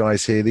these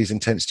guys here, these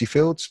intensity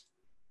fields.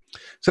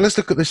 So let's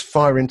look at this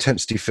fire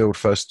intensity field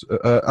first.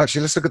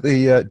 Actually, let's look at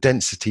the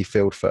density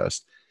field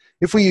first.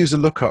 If we use a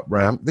lookup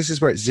ramp, this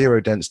is where it's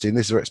 0 density and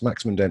this is where it's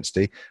maximum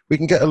density. We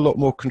can get a lot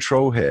more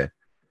control here.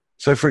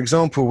 So for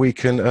example, we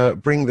can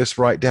bring this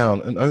right down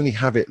and only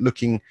have it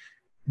looking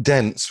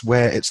dense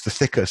where it's the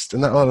thickest.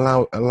 And that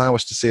will allow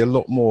us to see a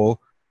lot more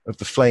of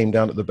the flame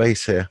down at the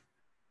base here.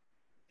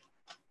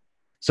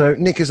 So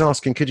Nick is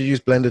asking, could you use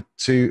Blender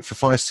for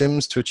fire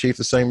sims to achieve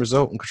the same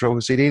result and control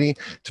Houdini?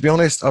 To be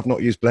honest, I've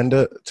not used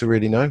Blender to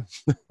really know.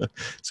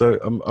 So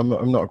I'm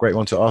not a great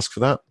one to ask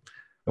for that.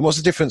 And what's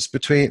the difference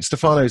between,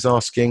 Stefano's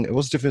asking,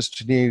 what's the difference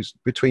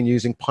between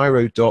using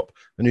Pyro DOP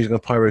and using a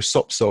Pyro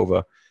SOP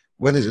solver?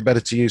 When is it better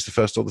to use the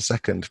first or the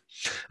second?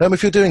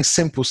 If you're doing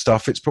simple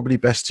stuff, it's probably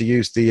best to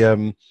use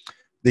the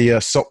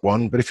SOP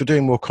one, but if you're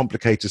doing more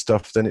complicated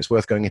stuff, then it's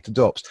worth going into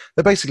DOPS.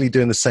 They're basically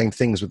doing the same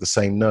things with the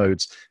same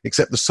nodes,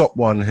 except the SOP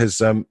one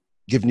has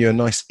given you a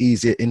nice,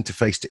 easier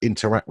interface to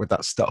interact with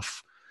that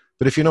stuff.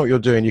 But if you know what you're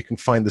doing, you can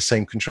find the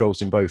same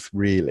controls in both,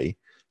 really.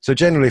 So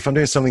generally, if I'm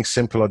doing something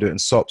simple, I'll do it in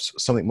SOPs.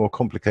 Something more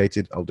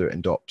complicated, I'll do it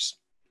in DOPS.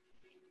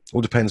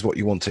 All depends what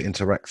you want to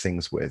interact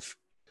things with.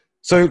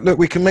 So look,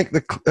 we can make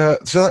the,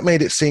 so that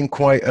made it seem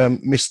quite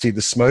misty,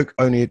 the smoke,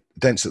 only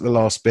dense at the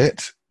last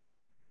bit.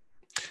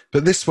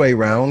 But this way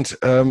round,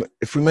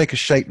 if we make a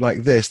shape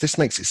like this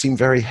makes it seem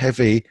very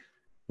heavy,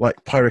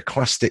 like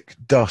pyroclastic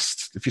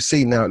dust. If you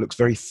see now, it looks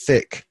very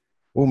thick,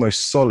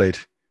 almost solid,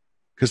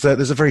 because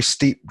there's a very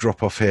steep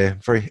drop off here,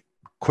 very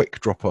quick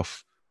drop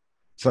off.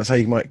 So that's how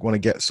you might want to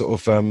get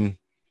sort of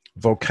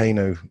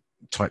volcano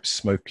type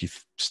smoky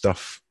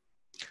stuff.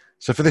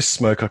 So for this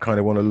smoke, I kind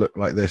of want to look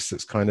like this.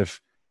 It's kind of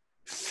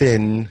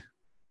thin,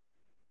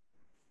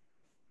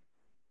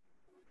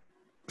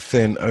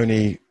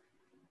 only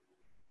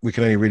we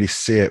can only really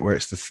see it where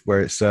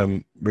it's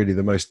really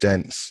the most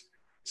dense.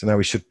 So now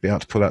we should be able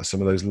to pull out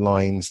some of those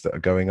lines that are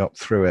going up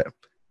through it.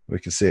 We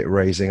can see it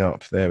raising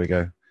up. There we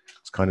go.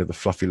 It's kind of the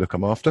fluffy look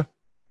I'm after.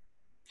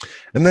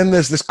 And then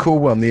there's this cool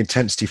one, the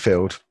intensity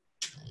field.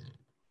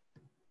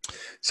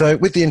 So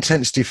with the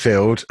intensity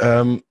field,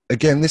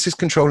 again, this is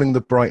controlling the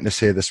brightness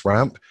here, this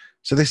ramp.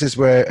 So this is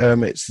where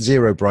it's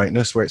zero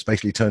brightness, where it's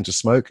basically turned to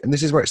smoke. And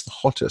this is where it's the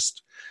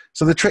hottest.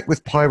 So the trick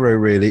with Pyro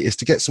really is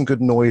to get some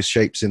good noise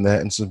shapes in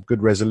there and some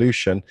good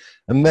resolution.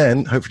 And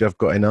then, hopefully I've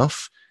got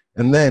enough,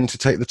 and then to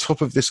take the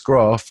top of this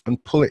graph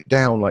and pull it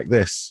down like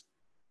this.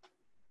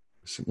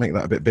 So make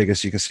that a bit bigger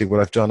so you can see what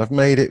I've done. I've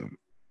made it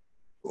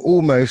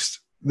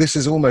almost, this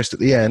is almost at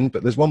the end,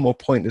 but there's one more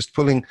point. It's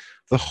pulling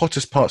the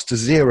hottest parts to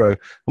zero. And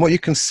what you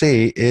can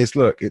see is,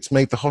 look, it's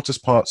made the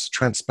hottest parts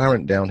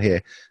transparent down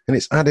here, and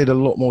it's added a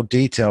lot more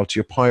detail to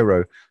your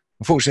Pyro.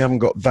 Unfortunately, I haven't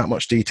got that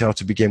much detail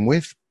to begin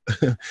with,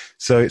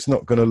 so it's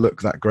not going to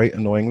look that great,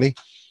 annoyingly.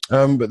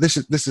 But this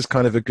is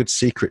kind of a good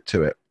secret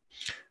to it.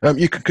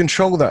 You can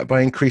control that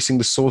by increasing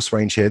the source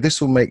range here. This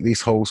will make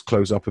these holes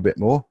close up a bit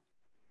more.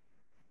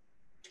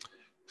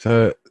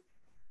 So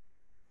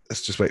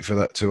let's just wait for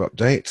that to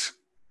update.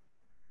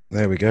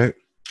 There we go.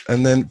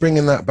 And then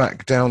bringing that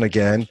back down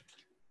again,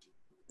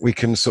 we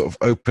can sort of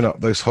open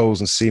up those holes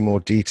and see more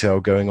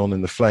detail going on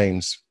in the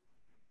flames.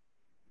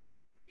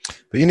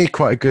 But you need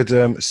quite a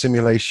good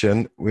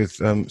simulation with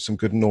some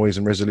good noise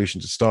and resolution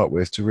to start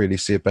with to really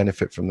see a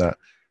benefit from that.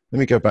 Let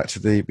me go back to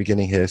the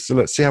beginning here. So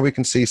let's see how we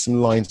can see some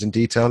lines and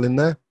detail in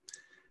there.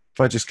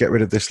 If I just get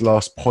rid of this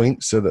last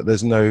point so that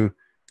there's no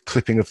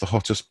clipping of the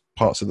hottest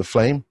parts of the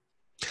flame.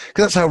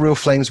 Because that's how real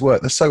flames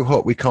work. They're so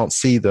hot we can't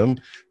see them.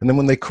 And then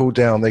when they cool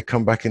down, they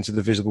come back into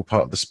the visible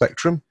part of the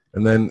spectrum.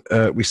 And then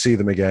we see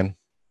them again.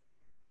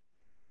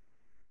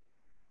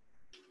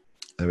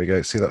 There we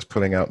go. See, that's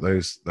pulling out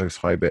those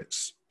high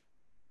bits.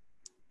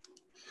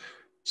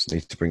 Just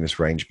need to bring this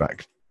range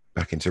back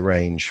into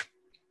range.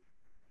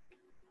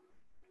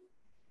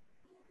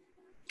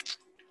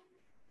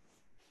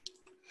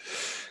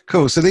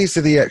 Cool. So these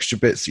are the extra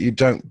bits that you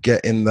don't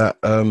get in that.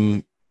 Let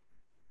me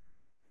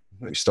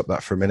stop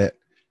that for a minute.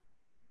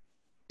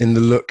 In the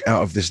look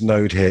out of this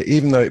node here,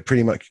 even though it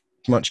pretty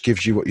much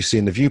gives you what you see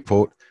in the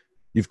viewport,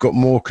 you've got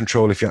more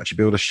control if you actually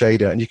build a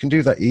shader, and you can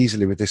do that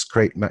easily with this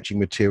create matching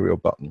material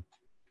button.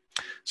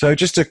 So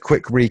just a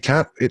quick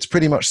recap, it's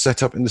pretty much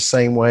set up in the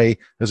same way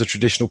as a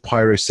traditional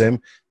Pyro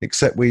sim,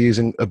 except we're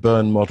using a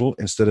burn model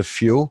instead of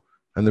fuel,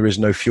 and there is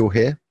no fuel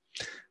here.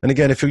 And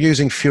again, if you're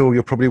using fuel,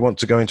 you'll probably want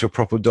to go into a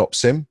proper DOP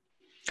sim.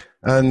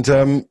 And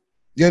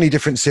the only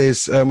difference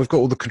is we've got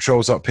all the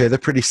controls up here. They're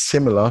pretty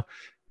similar.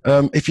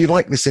 If you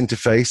like this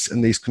interface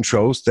and these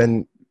controls,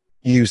 then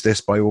use this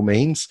by all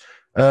means.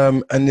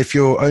 And if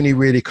you're only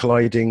really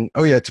colliding,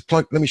 oh yeah,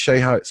 let me show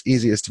you how it's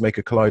easiest to make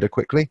a collider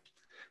quickly.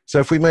 So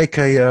if we make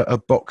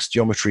a box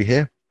geometry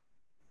here,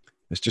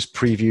 let's just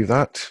preview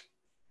that.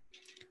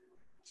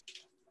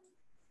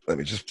 Let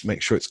me just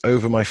make sure it's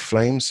over my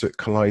flame so it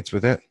collides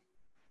with it.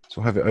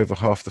 So I'll have it over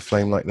half the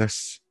flame like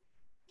this.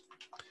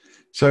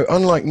 So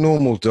unlike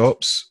normal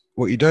DOPs,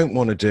 what you don't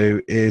want to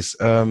do is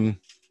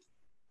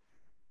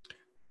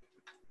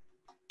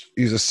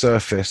use a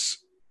surface.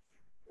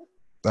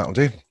 That'll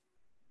do.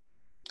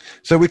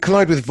 So we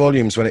collide with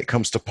volumes when it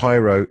comes to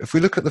Pyro. If we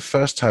look at the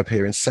first tab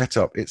here in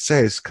setup, it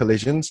says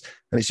collisions,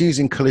 and it's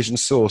using collision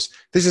source.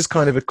 This is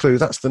kind of a clue.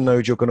 That's the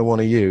node you're going to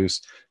want to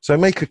use. So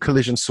make a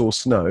collision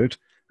source node,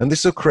 and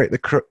this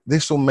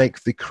will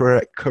make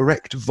the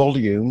correct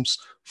volumes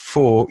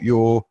for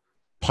your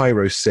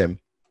Pyro sim.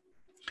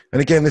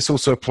 And again, this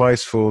also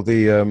applies for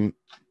the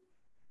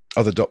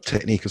other DOP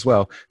technique as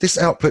well. This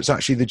outputs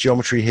actually the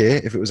geometry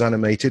here if it was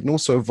animated, and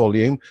also a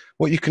volume.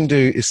 What you can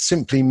do is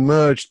simply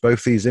merge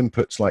both these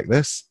inputs like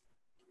this,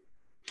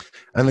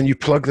 and then you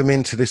plug them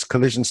into this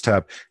collisions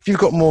tab. If you've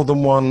got more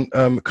than one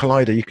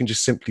collider, you can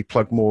just simply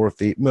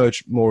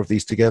merge more of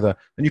these together,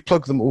 and you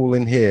plug them all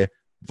in here,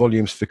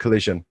 volumes for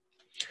collision.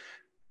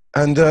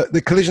 And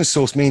the collision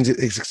source means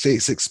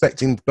it's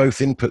expecting both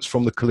inputs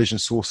from the collision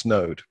source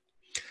node.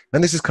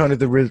 And this is kind of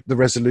the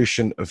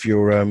resolution of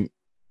your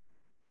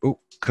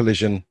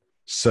collision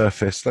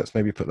surface. Let's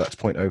maybe put that to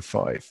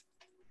 0.05.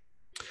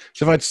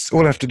 So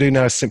all I have to do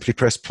now is simply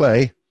press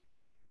play.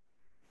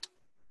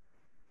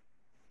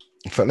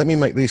 In fact, let me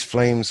make these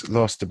flames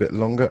last a bit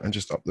longer and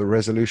just up the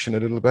resolution a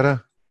little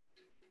better.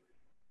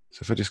 So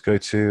if I just go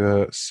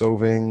to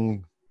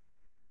solving,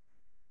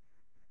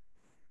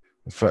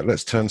 in fact,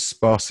 let's turn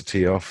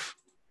sparsity off.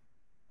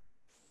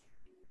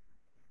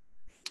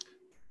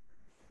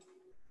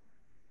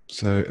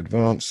 So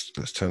advanced,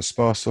 let's turn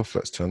sparse off,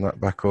 let's turn that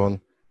back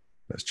on.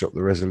 Let's drop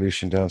the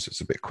resolution down so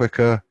it's a bit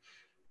quicker.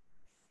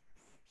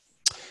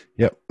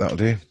 Yep, that'll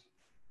do.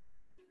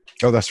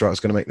 Oh, that's right, I was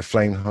going to make the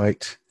flame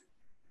height.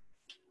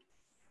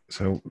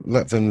 So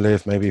let them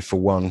live maybe for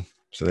 1,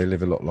 so they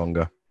live a lot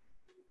longer.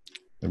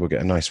 And we'll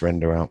get a nice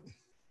render out.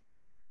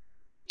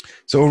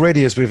 So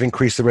already as we've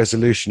increased the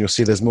resolution, you'll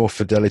see there's more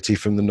fidelity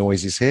from the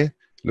noises here.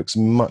 It looks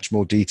much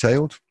more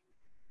detailed.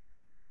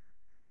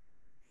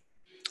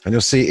 And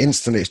you'll see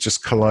instantly it's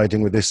just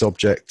colliding with this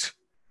object.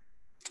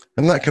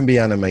 And that can be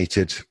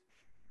animated.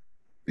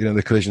 You know,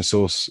 the collision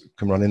source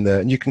can run in there.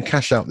 And you can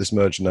cache out this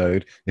merge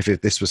node if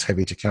this was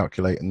heavy to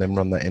calculate and then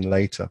run that in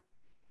later.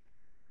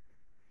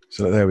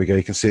 So there we go.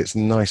 You can see it's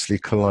nicely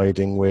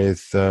colliding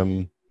with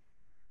the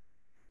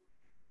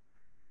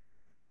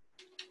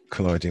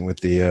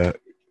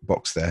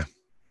box there.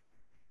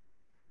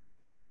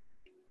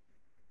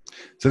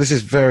 So this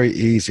is very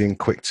easy and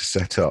quick to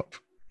set up,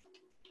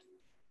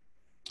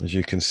 as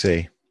you can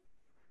see.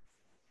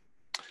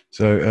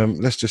 So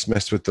let's just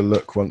mess with the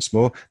look once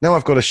more. Now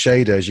I've got a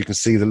shader. As you can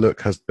see, the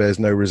look bears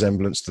no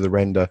resemblance to the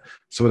render.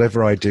 So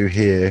whatever I do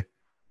here,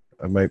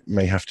 I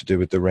may have to do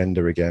with the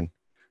render again.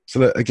 So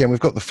look, again, we've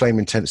got the flame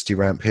intensity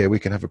ramp here. We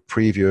can have a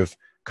preview of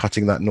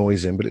cutting that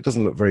noise in, but it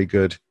doesn't look very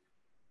good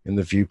in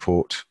the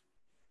viewport.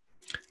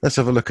 Let's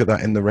have a look at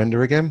that in the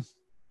render again.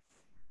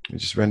 We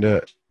just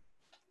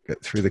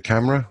get through the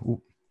camera.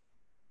 Ooh.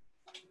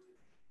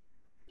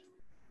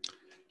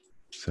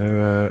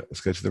 So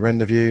let's go to the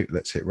render view.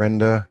 Let's hit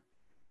render.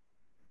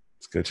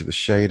 Let's go to the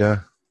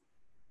shader.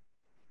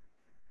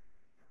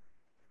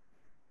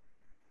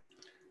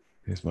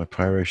 Here's my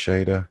Pyro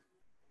shader.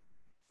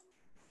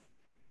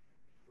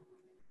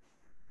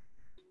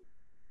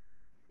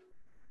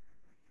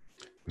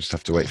 We'll just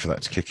have to wait for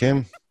that to kick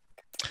in.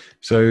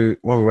 So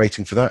while we're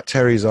waiting for that,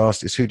 Terry's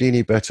asked, is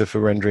Houdini better for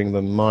rendering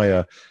than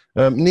Maya?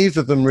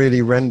 Neither of them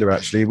really render,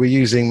 actually. We're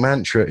using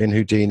Mantra in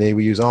Houdini.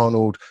 We use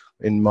Arnold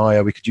in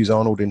Maya. We could use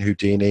Arnold in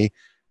Houdini.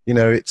 You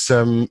know, it's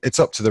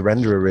up to the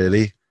renderer,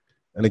 really.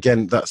 And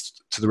again,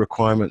 that's to the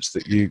requirements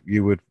that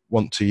you would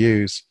want to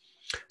use.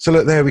 So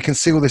look there, we can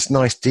see all this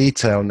nice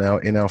detail now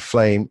in our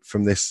flame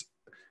from this,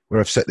 where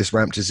I've set this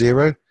ramp to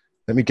 0.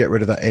 Let me get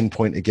rid of that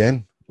endpoint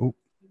again. Ooh.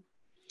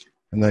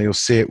 And then you'll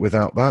see it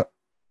without that.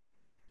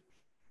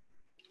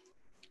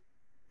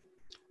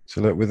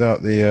 So look,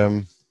 without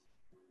the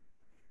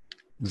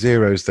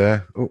zeros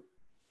there. Oh,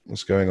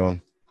 what's going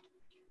on?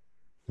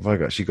 Have I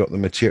actually got the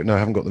material? No, I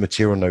haven't got the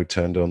material node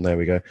turned on. There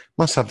we go.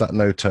 Must have that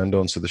node turned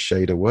on so the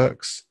shader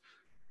works.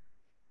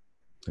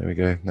 There we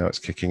go. Now it's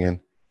kicking in.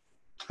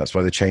 That's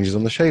why the changes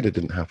on the shader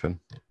didn't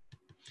happen.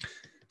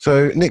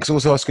 So Nick's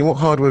also asking, what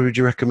hardware would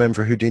you recommend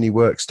for a Houdini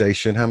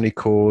workstation? How many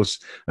cores?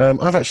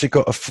 I've actually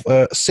got a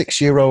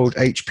 6-year-old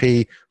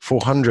HP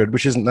 400,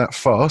 which isn't that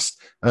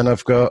fast, and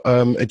I've got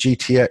a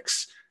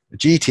GTX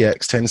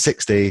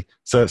 1060,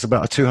 so it's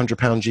about a £200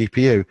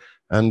 GPU,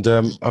 and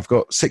I've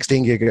got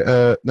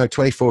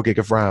 24 gig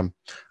of RAM,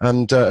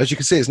 and as you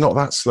can see, it's not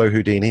that slow,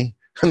 Houdini,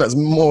 and that's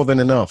more than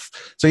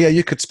enough. So yeah,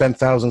 you could spend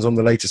thousands on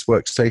the latest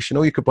workstation,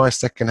 or you could buy a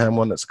second-hand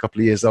one that's a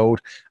couple of years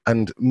old,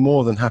 and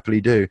more than happily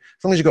do.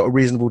 As long as you've got a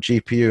reasonable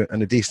GPU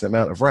and a decent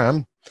amount of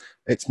RAM,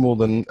 it's more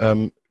than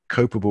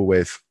copeable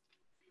with.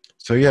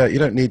 So yeah, you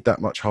don't need that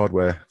much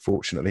hardware,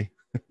 fortunately.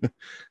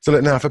 So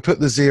look, now if I put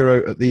the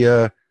 0 at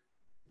the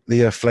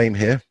flame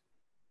here,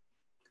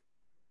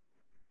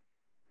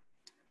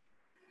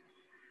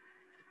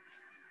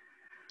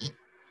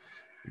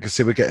 you can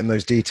see we're getting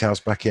those details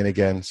back in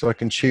again. So I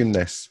can tune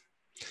this,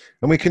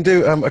 and we can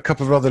do a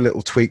couple of other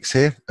little tweaks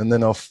here, and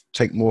then I'll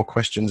take more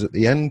questions at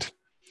the end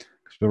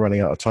because we're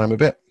running out of time a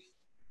bit.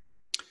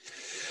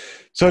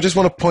 So I just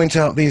want to point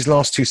out these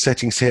last 2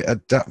 settings here,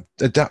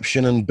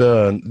 adaption and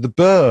burn. The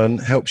burn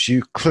helps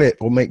you clip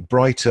or make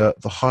brighter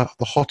the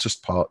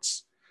hottest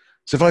parts.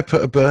 So if I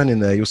put a burn in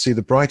there, you'll see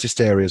the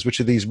brightest areas, which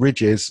are these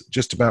ridges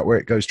just about where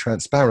it goes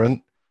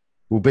transparent,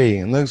 will be,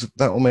 and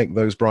that will make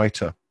those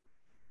brighter.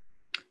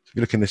 So if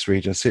you look in this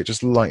region, see it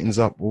just lightens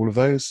up all of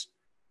those.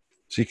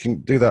 So you can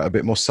do that a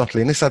bit more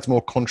subtly, and this adds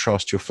more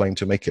contrast to your flame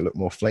to make it look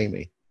more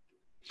flamey.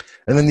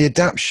 And then the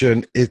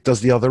adaption, it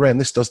does the other end.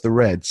 This does the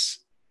reds.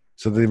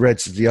 So the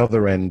reds is the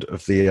other end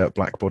of the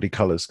black body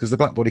colors, because the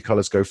black body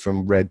colors go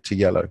from red to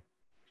yellow.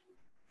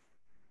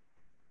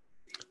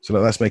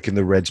 So that's making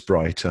the reds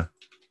brighter,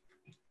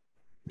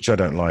 which I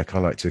don't like. I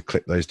like to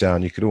clip those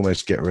down. You could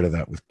almost get rid of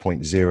that with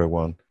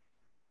 0.01.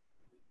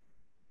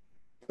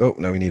 Oh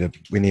no, we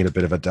need a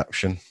bit of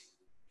adaption.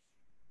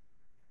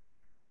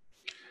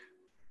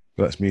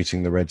 That's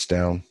muting the reds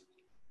down.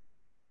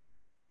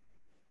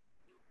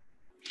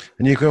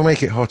 And you can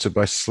make it hotter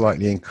by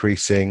slightly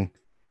increasing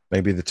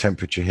maybe the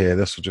temperature here.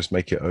 This will just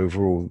make it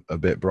overall a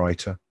bit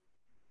brighter.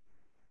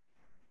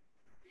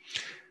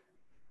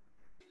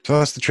 So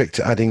that's the trick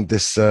to adding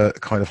this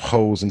kind of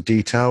holes and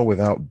detail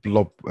without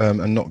blob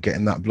and not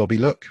getting that blobby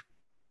look.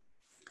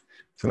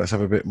 So let's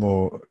have a bit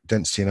more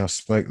density in our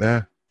smoke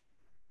there.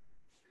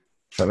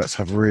 So let's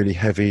have really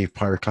heavy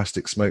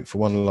pyroclastic smoke for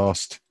one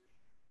last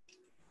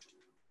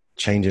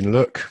change in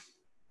look.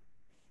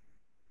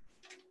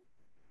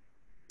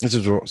 This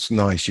is what's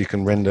nice. You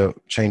can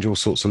change all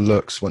sorts of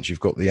looks once you've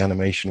got the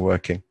animation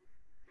working.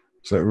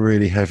 So that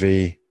really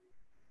heavy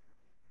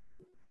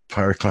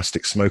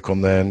pyroclastic smoke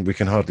on there, and we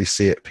can hardly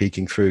see it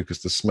peeking through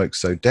because the smoke's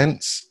so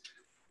dense.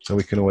 So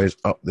we can always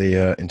up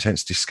the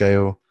intensity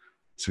scale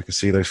so we can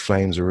see those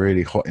flames are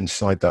really hot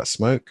inside that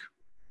smoke.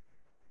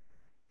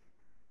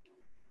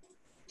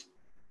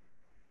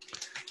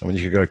 I mean,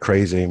 you could go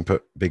crazy and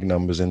put big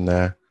numbers in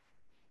there,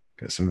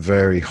 get some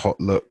very hot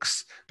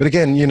looks. But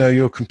again, you know,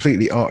 you're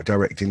completely art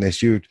directing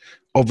this. You'd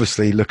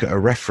obviously look at a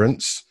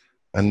reference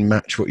and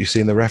match what you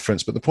see in the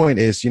reference. But the point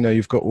is, you know,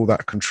 you've got all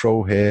that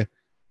control here,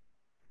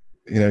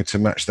 you know, to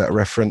match that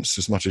reference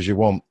as much as you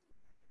want.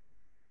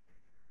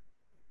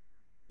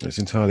 It's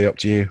entirely up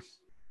to you.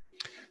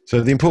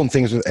 So the important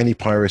things with any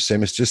Pyro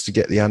sim is just to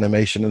get the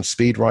animation and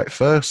speed right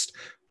first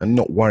and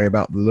not worry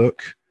about the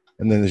look.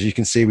 And then as you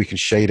can see, we can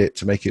shade it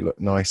to make it look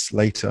nice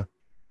later.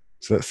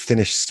 So that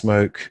thinnish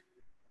smoke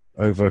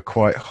over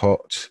quite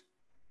hot.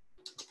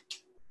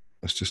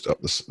 Let's just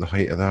up the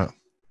height of that.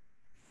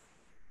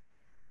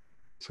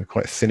 So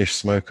quite thinnish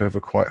smoke over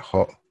quite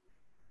hot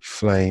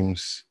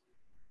flames.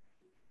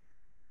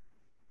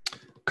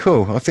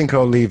 Cool, I think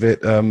I'll leave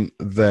it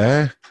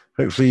there.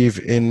 Hopefully you've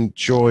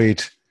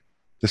enjoyed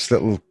this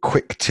little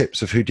quick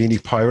tips of Houdini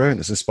Pyro and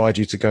it's inspired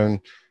you to go and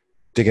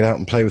dig it out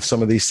and play with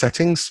some of these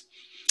settings.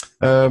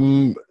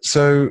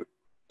 So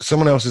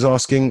someone else is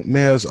asking,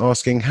 Mia's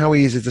asking, how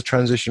easy is the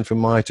transition from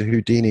Maya to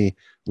Houdini,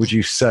 would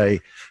you say?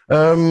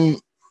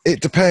 It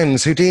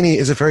depends. Houdini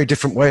is a very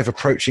different way of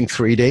approaching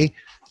 3D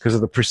because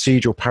of the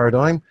procedural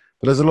paradigm.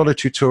 But there's a lot of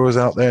tutorials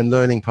out there and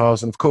learning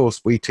paths. And of course,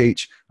 we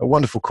teach a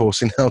wonderful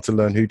course in how to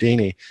learn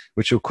Houdini,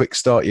 which will quick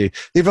start you.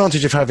 The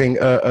advantage of having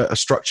a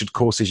structured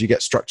course is you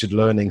get structured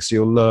learning, so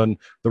you'll learn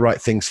the right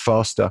things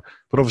faster.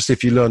 But obviously,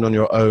 if you learn on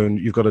your own,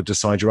 you've got to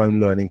decide your own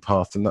learning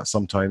path, and that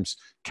sometimes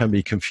can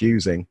be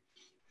confusing.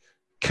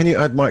 Can you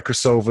add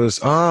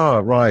microsolvers? Ah,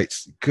 right.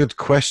 Good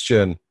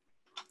question.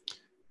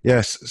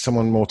 Yes,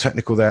 someone more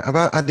technical there.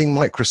 About adding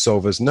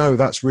microsolvers, no,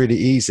 that's really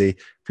easy.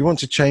 If you want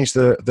to change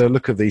the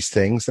look of these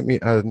things, let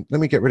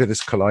me get rid of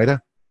this collider.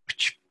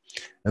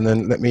 And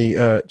then let me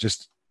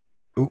just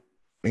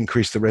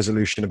increase the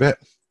resolution a bit.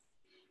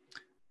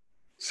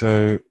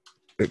 So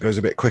it goes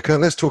a bit quicker.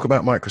 Let's talk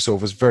about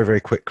microsolvers very,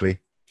 very quickly.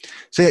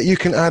 So yeah, you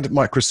can add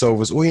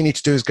microsolvers. All you need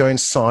to do is go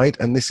inside,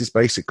 and this is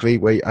basically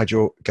where you add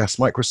your gas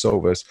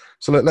microsolvers.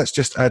 So let's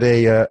just add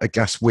a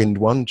gas wind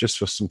one just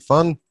for some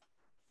fun.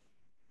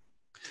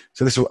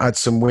 So this will add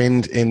some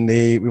wind in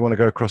we want to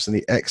go across in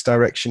the X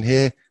direction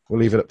here. We'll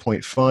leave it at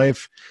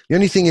 0.5. The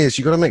only thing is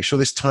you've got to make sure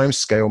this time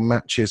scale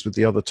matches with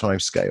the other time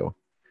scale.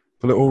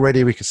 But look,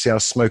 already we can see our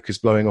smoke is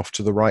blowing off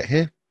to the right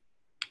here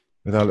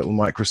with our little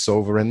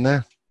microsolver in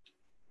there.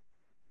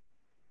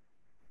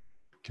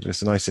 Give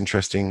us a nice,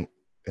 interesting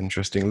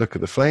look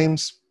at the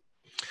flames.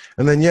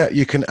 And then, yeah,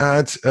 you can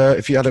add,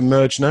 if you add a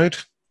merge node,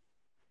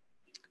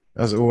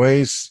 as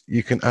always,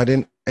 you can add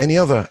in any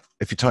other,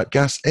 if you type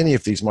gas, any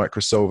of these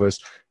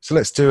microsolvers. So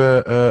let's do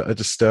a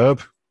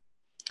disturb.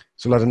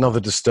 So we'll add another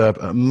disturb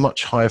at a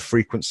much higher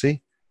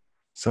frequency.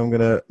 So I'm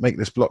going to make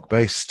this block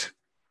based.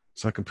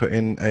 So I can put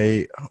in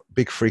a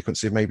big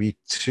frequency of maybe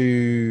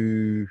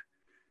 2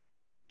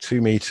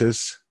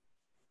 meters.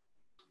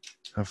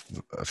 Have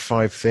a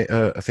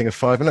thing of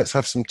 5, and let's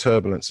have some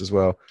turbulence as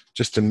well,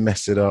 just to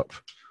mess it up.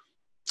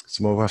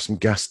 So we'll have some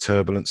gas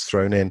turbulence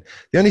thrown in.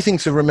 The only thing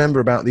to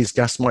remember about these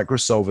gas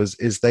microsolvers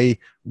is they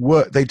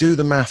do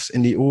the maths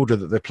in the order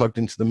that they're plugged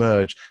into the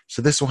merge.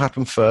 So this will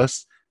happen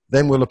first,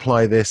 then we'll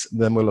apply this,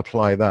 then we'll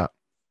apply that.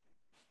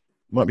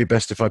 Might be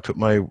best if I put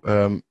my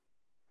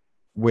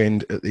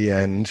wind at the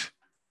end,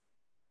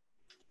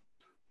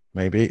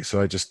 maybe.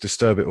 So I just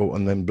disturb it all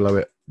and then blow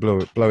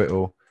it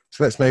all.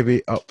 So let's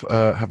maybe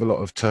have a lot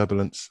of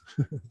turbulence.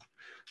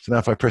 So now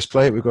if I press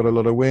play, we've got a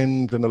lot of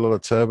wind and a lot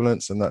of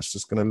turbulence, and that's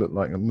just going to look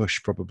like a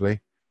mush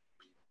probably.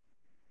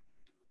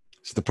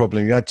 So the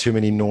problem, you add too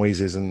many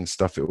noises and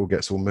stuff, it all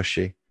gets all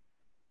mushy.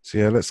 So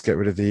yeah, let's get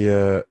rid of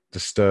the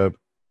disturb,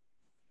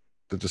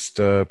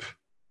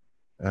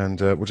 and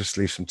we'll just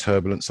leave some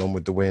turbulence on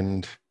with the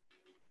wind.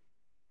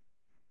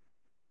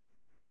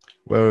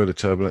 Whoa, the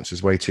turbulence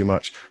is way too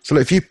much. So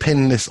look, if you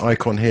pin this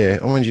icon here,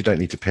 I mean, you don't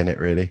need to pin it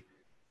really.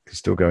 You can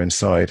still go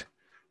inside.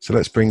 So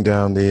let's bring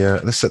down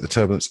let's set the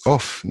turbulence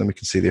off, and then we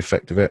can see the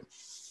effect of it.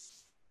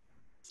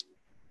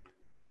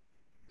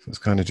 So it's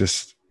kind of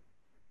just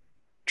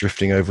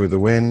drifting over with the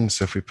wind.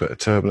 So if we put a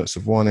turbulence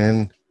of 1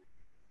 in,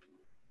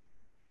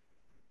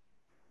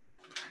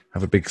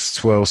 have a big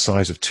swirl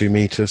size of 2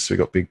 meters, so we've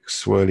got big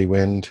swirly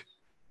wind.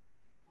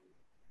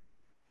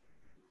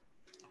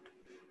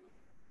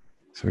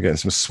 So we're getting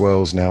some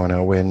swirls now in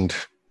our wind.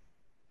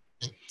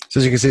 So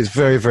as you can see, it's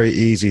very, very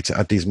easy to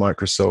add these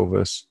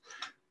microsolvers.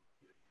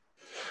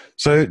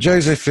 So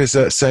Joseph is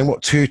saying,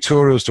 what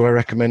tutorials do I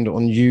recommend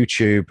on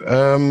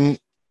YouTube?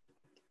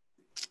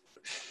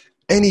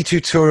 Any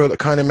tutorial that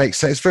kind of makes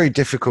sense. It's very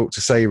difficult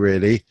to say,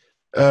 really.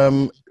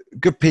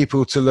 good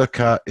people to look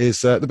at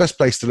is the best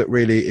place to look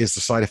really is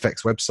the Side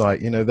Effects website.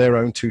 Their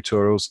own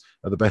tutorials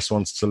are the best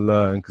ones to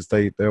learn because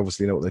they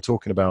obviously know what they're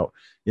talking about.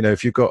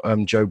 If you've got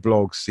Joe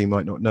Blogs, he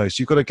might not know.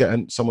 So you've got to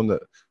get someone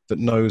that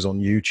knows on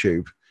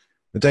YouTube.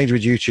 The danger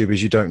with YouTube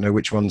is you don't know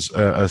which ones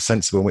are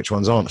sensible and which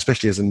ones aren't,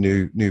 especially as a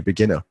new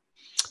beginner.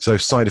 So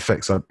Side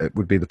Effects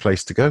would be the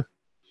place to go.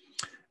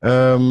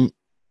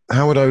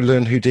 How would I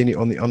learn Houdini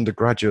on the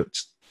undergraduate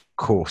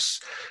course?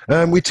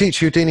 We teach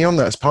Houdini on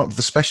that as part of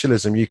the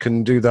specialism. You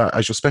can do that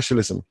as your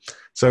specialism.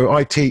 So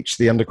I teach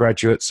the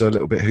undergraduates a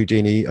little bit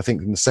Houdini, I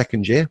think in the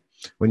second year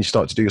when you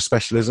start to do your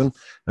specialism,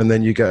 and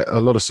then you get a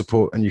lot of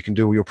support and you can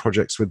do all your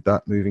projects with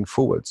that moving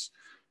forwards.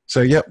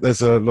 So yep,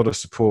 there's a lot of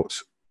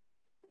support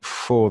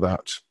for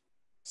that.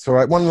 So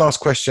right, one last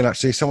question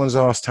actually. Someone's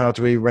asked, how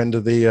do we render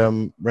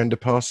the render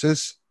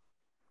passes?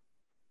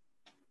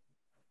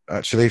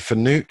 Actually for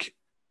Nuke,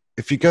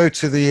 if you go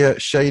to the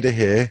shader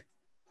here,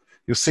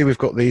 you'll see we've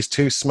got these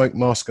two, smoke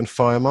mask and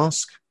fire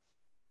mask.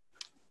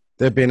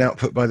 They're being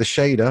output by the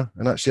shader,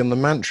 and actually on the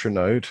mantra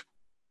node,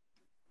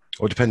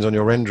 or depends on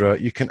your renderer,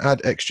 you can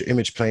add extra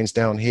image planes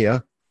down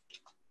here.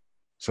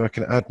 So I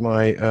can add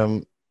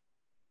my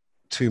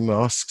two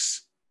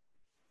masks.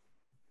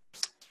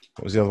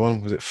 What was the other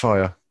one? Was it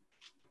fire?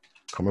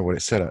 Can't remember what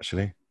it said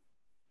actually.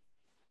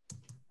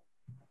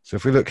 So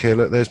if we look here,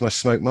 look, there's my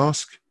smoke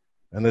mask,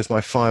 and there's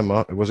my fire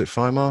mask. Was it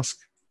fire mask?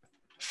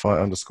 Fire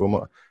underscore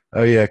mask.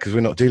 Oh yeah, because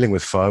we're not dealing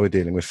with fire, we're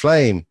dealing with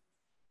flame.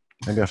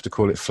 Maybe I have to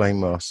call it flame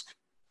mask.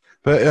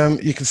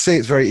 But you can see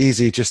it's very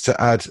easy just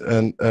to add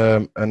an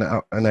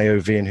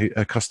AOV and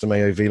a custom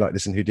AOV like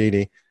this in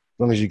Houdini, as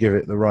long as you give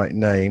it the right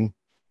name.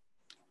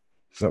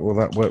 So will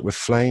that work with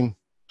flame?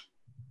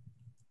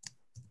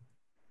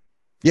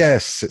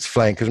 Yes, it's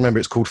flame, because remember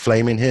it's called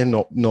flame in here,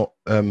 not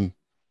the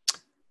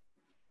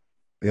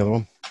other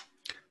one.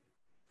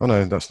 Oh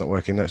no, that's not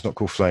working. That's not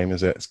called flame,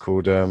 is it? It's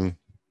called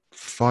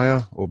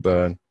fire or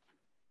burn.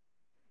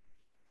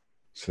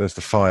 So there's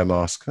the fire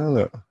mask. Oh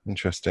look,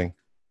 interesting.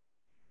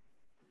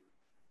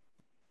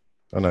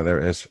 Oh no, there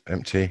it is,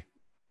 empty.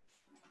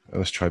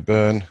 Let's try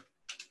burn.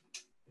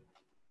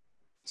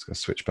 Let's go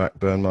switch back,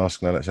 burn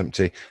mask. No, that's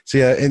empty. So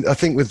yeah, I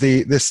think with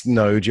this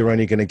node, you're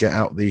only going to get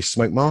out the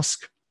smoke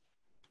mask.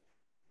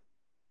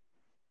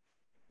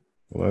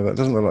 Although that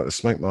doesn't look like the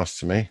smoke mask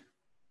to me.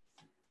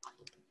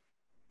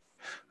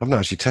 I've not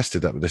actually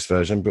tested that with this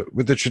version, but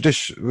with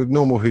with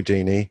normal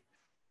Houdini,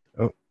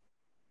 oh,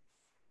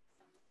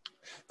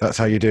 that's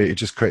how you do it. You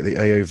just create the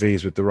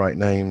AOVs with the right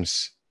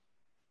names.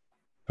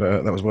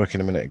 But that was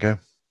working a minute ago.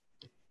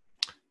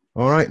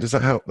 All right, does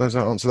that help? Does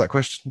that answer that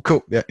question?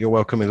 Cool. Yeah, you're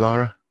welcome,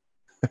 Ilara.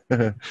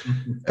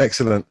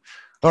 Excellent.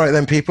 All right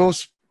then,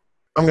 peoples.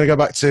 I'm going to go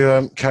back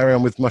to carry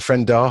on with my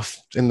friend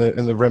Darth in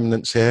the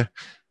remnants here,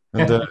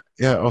 and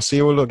yeah, I'll see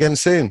you all again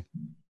soon.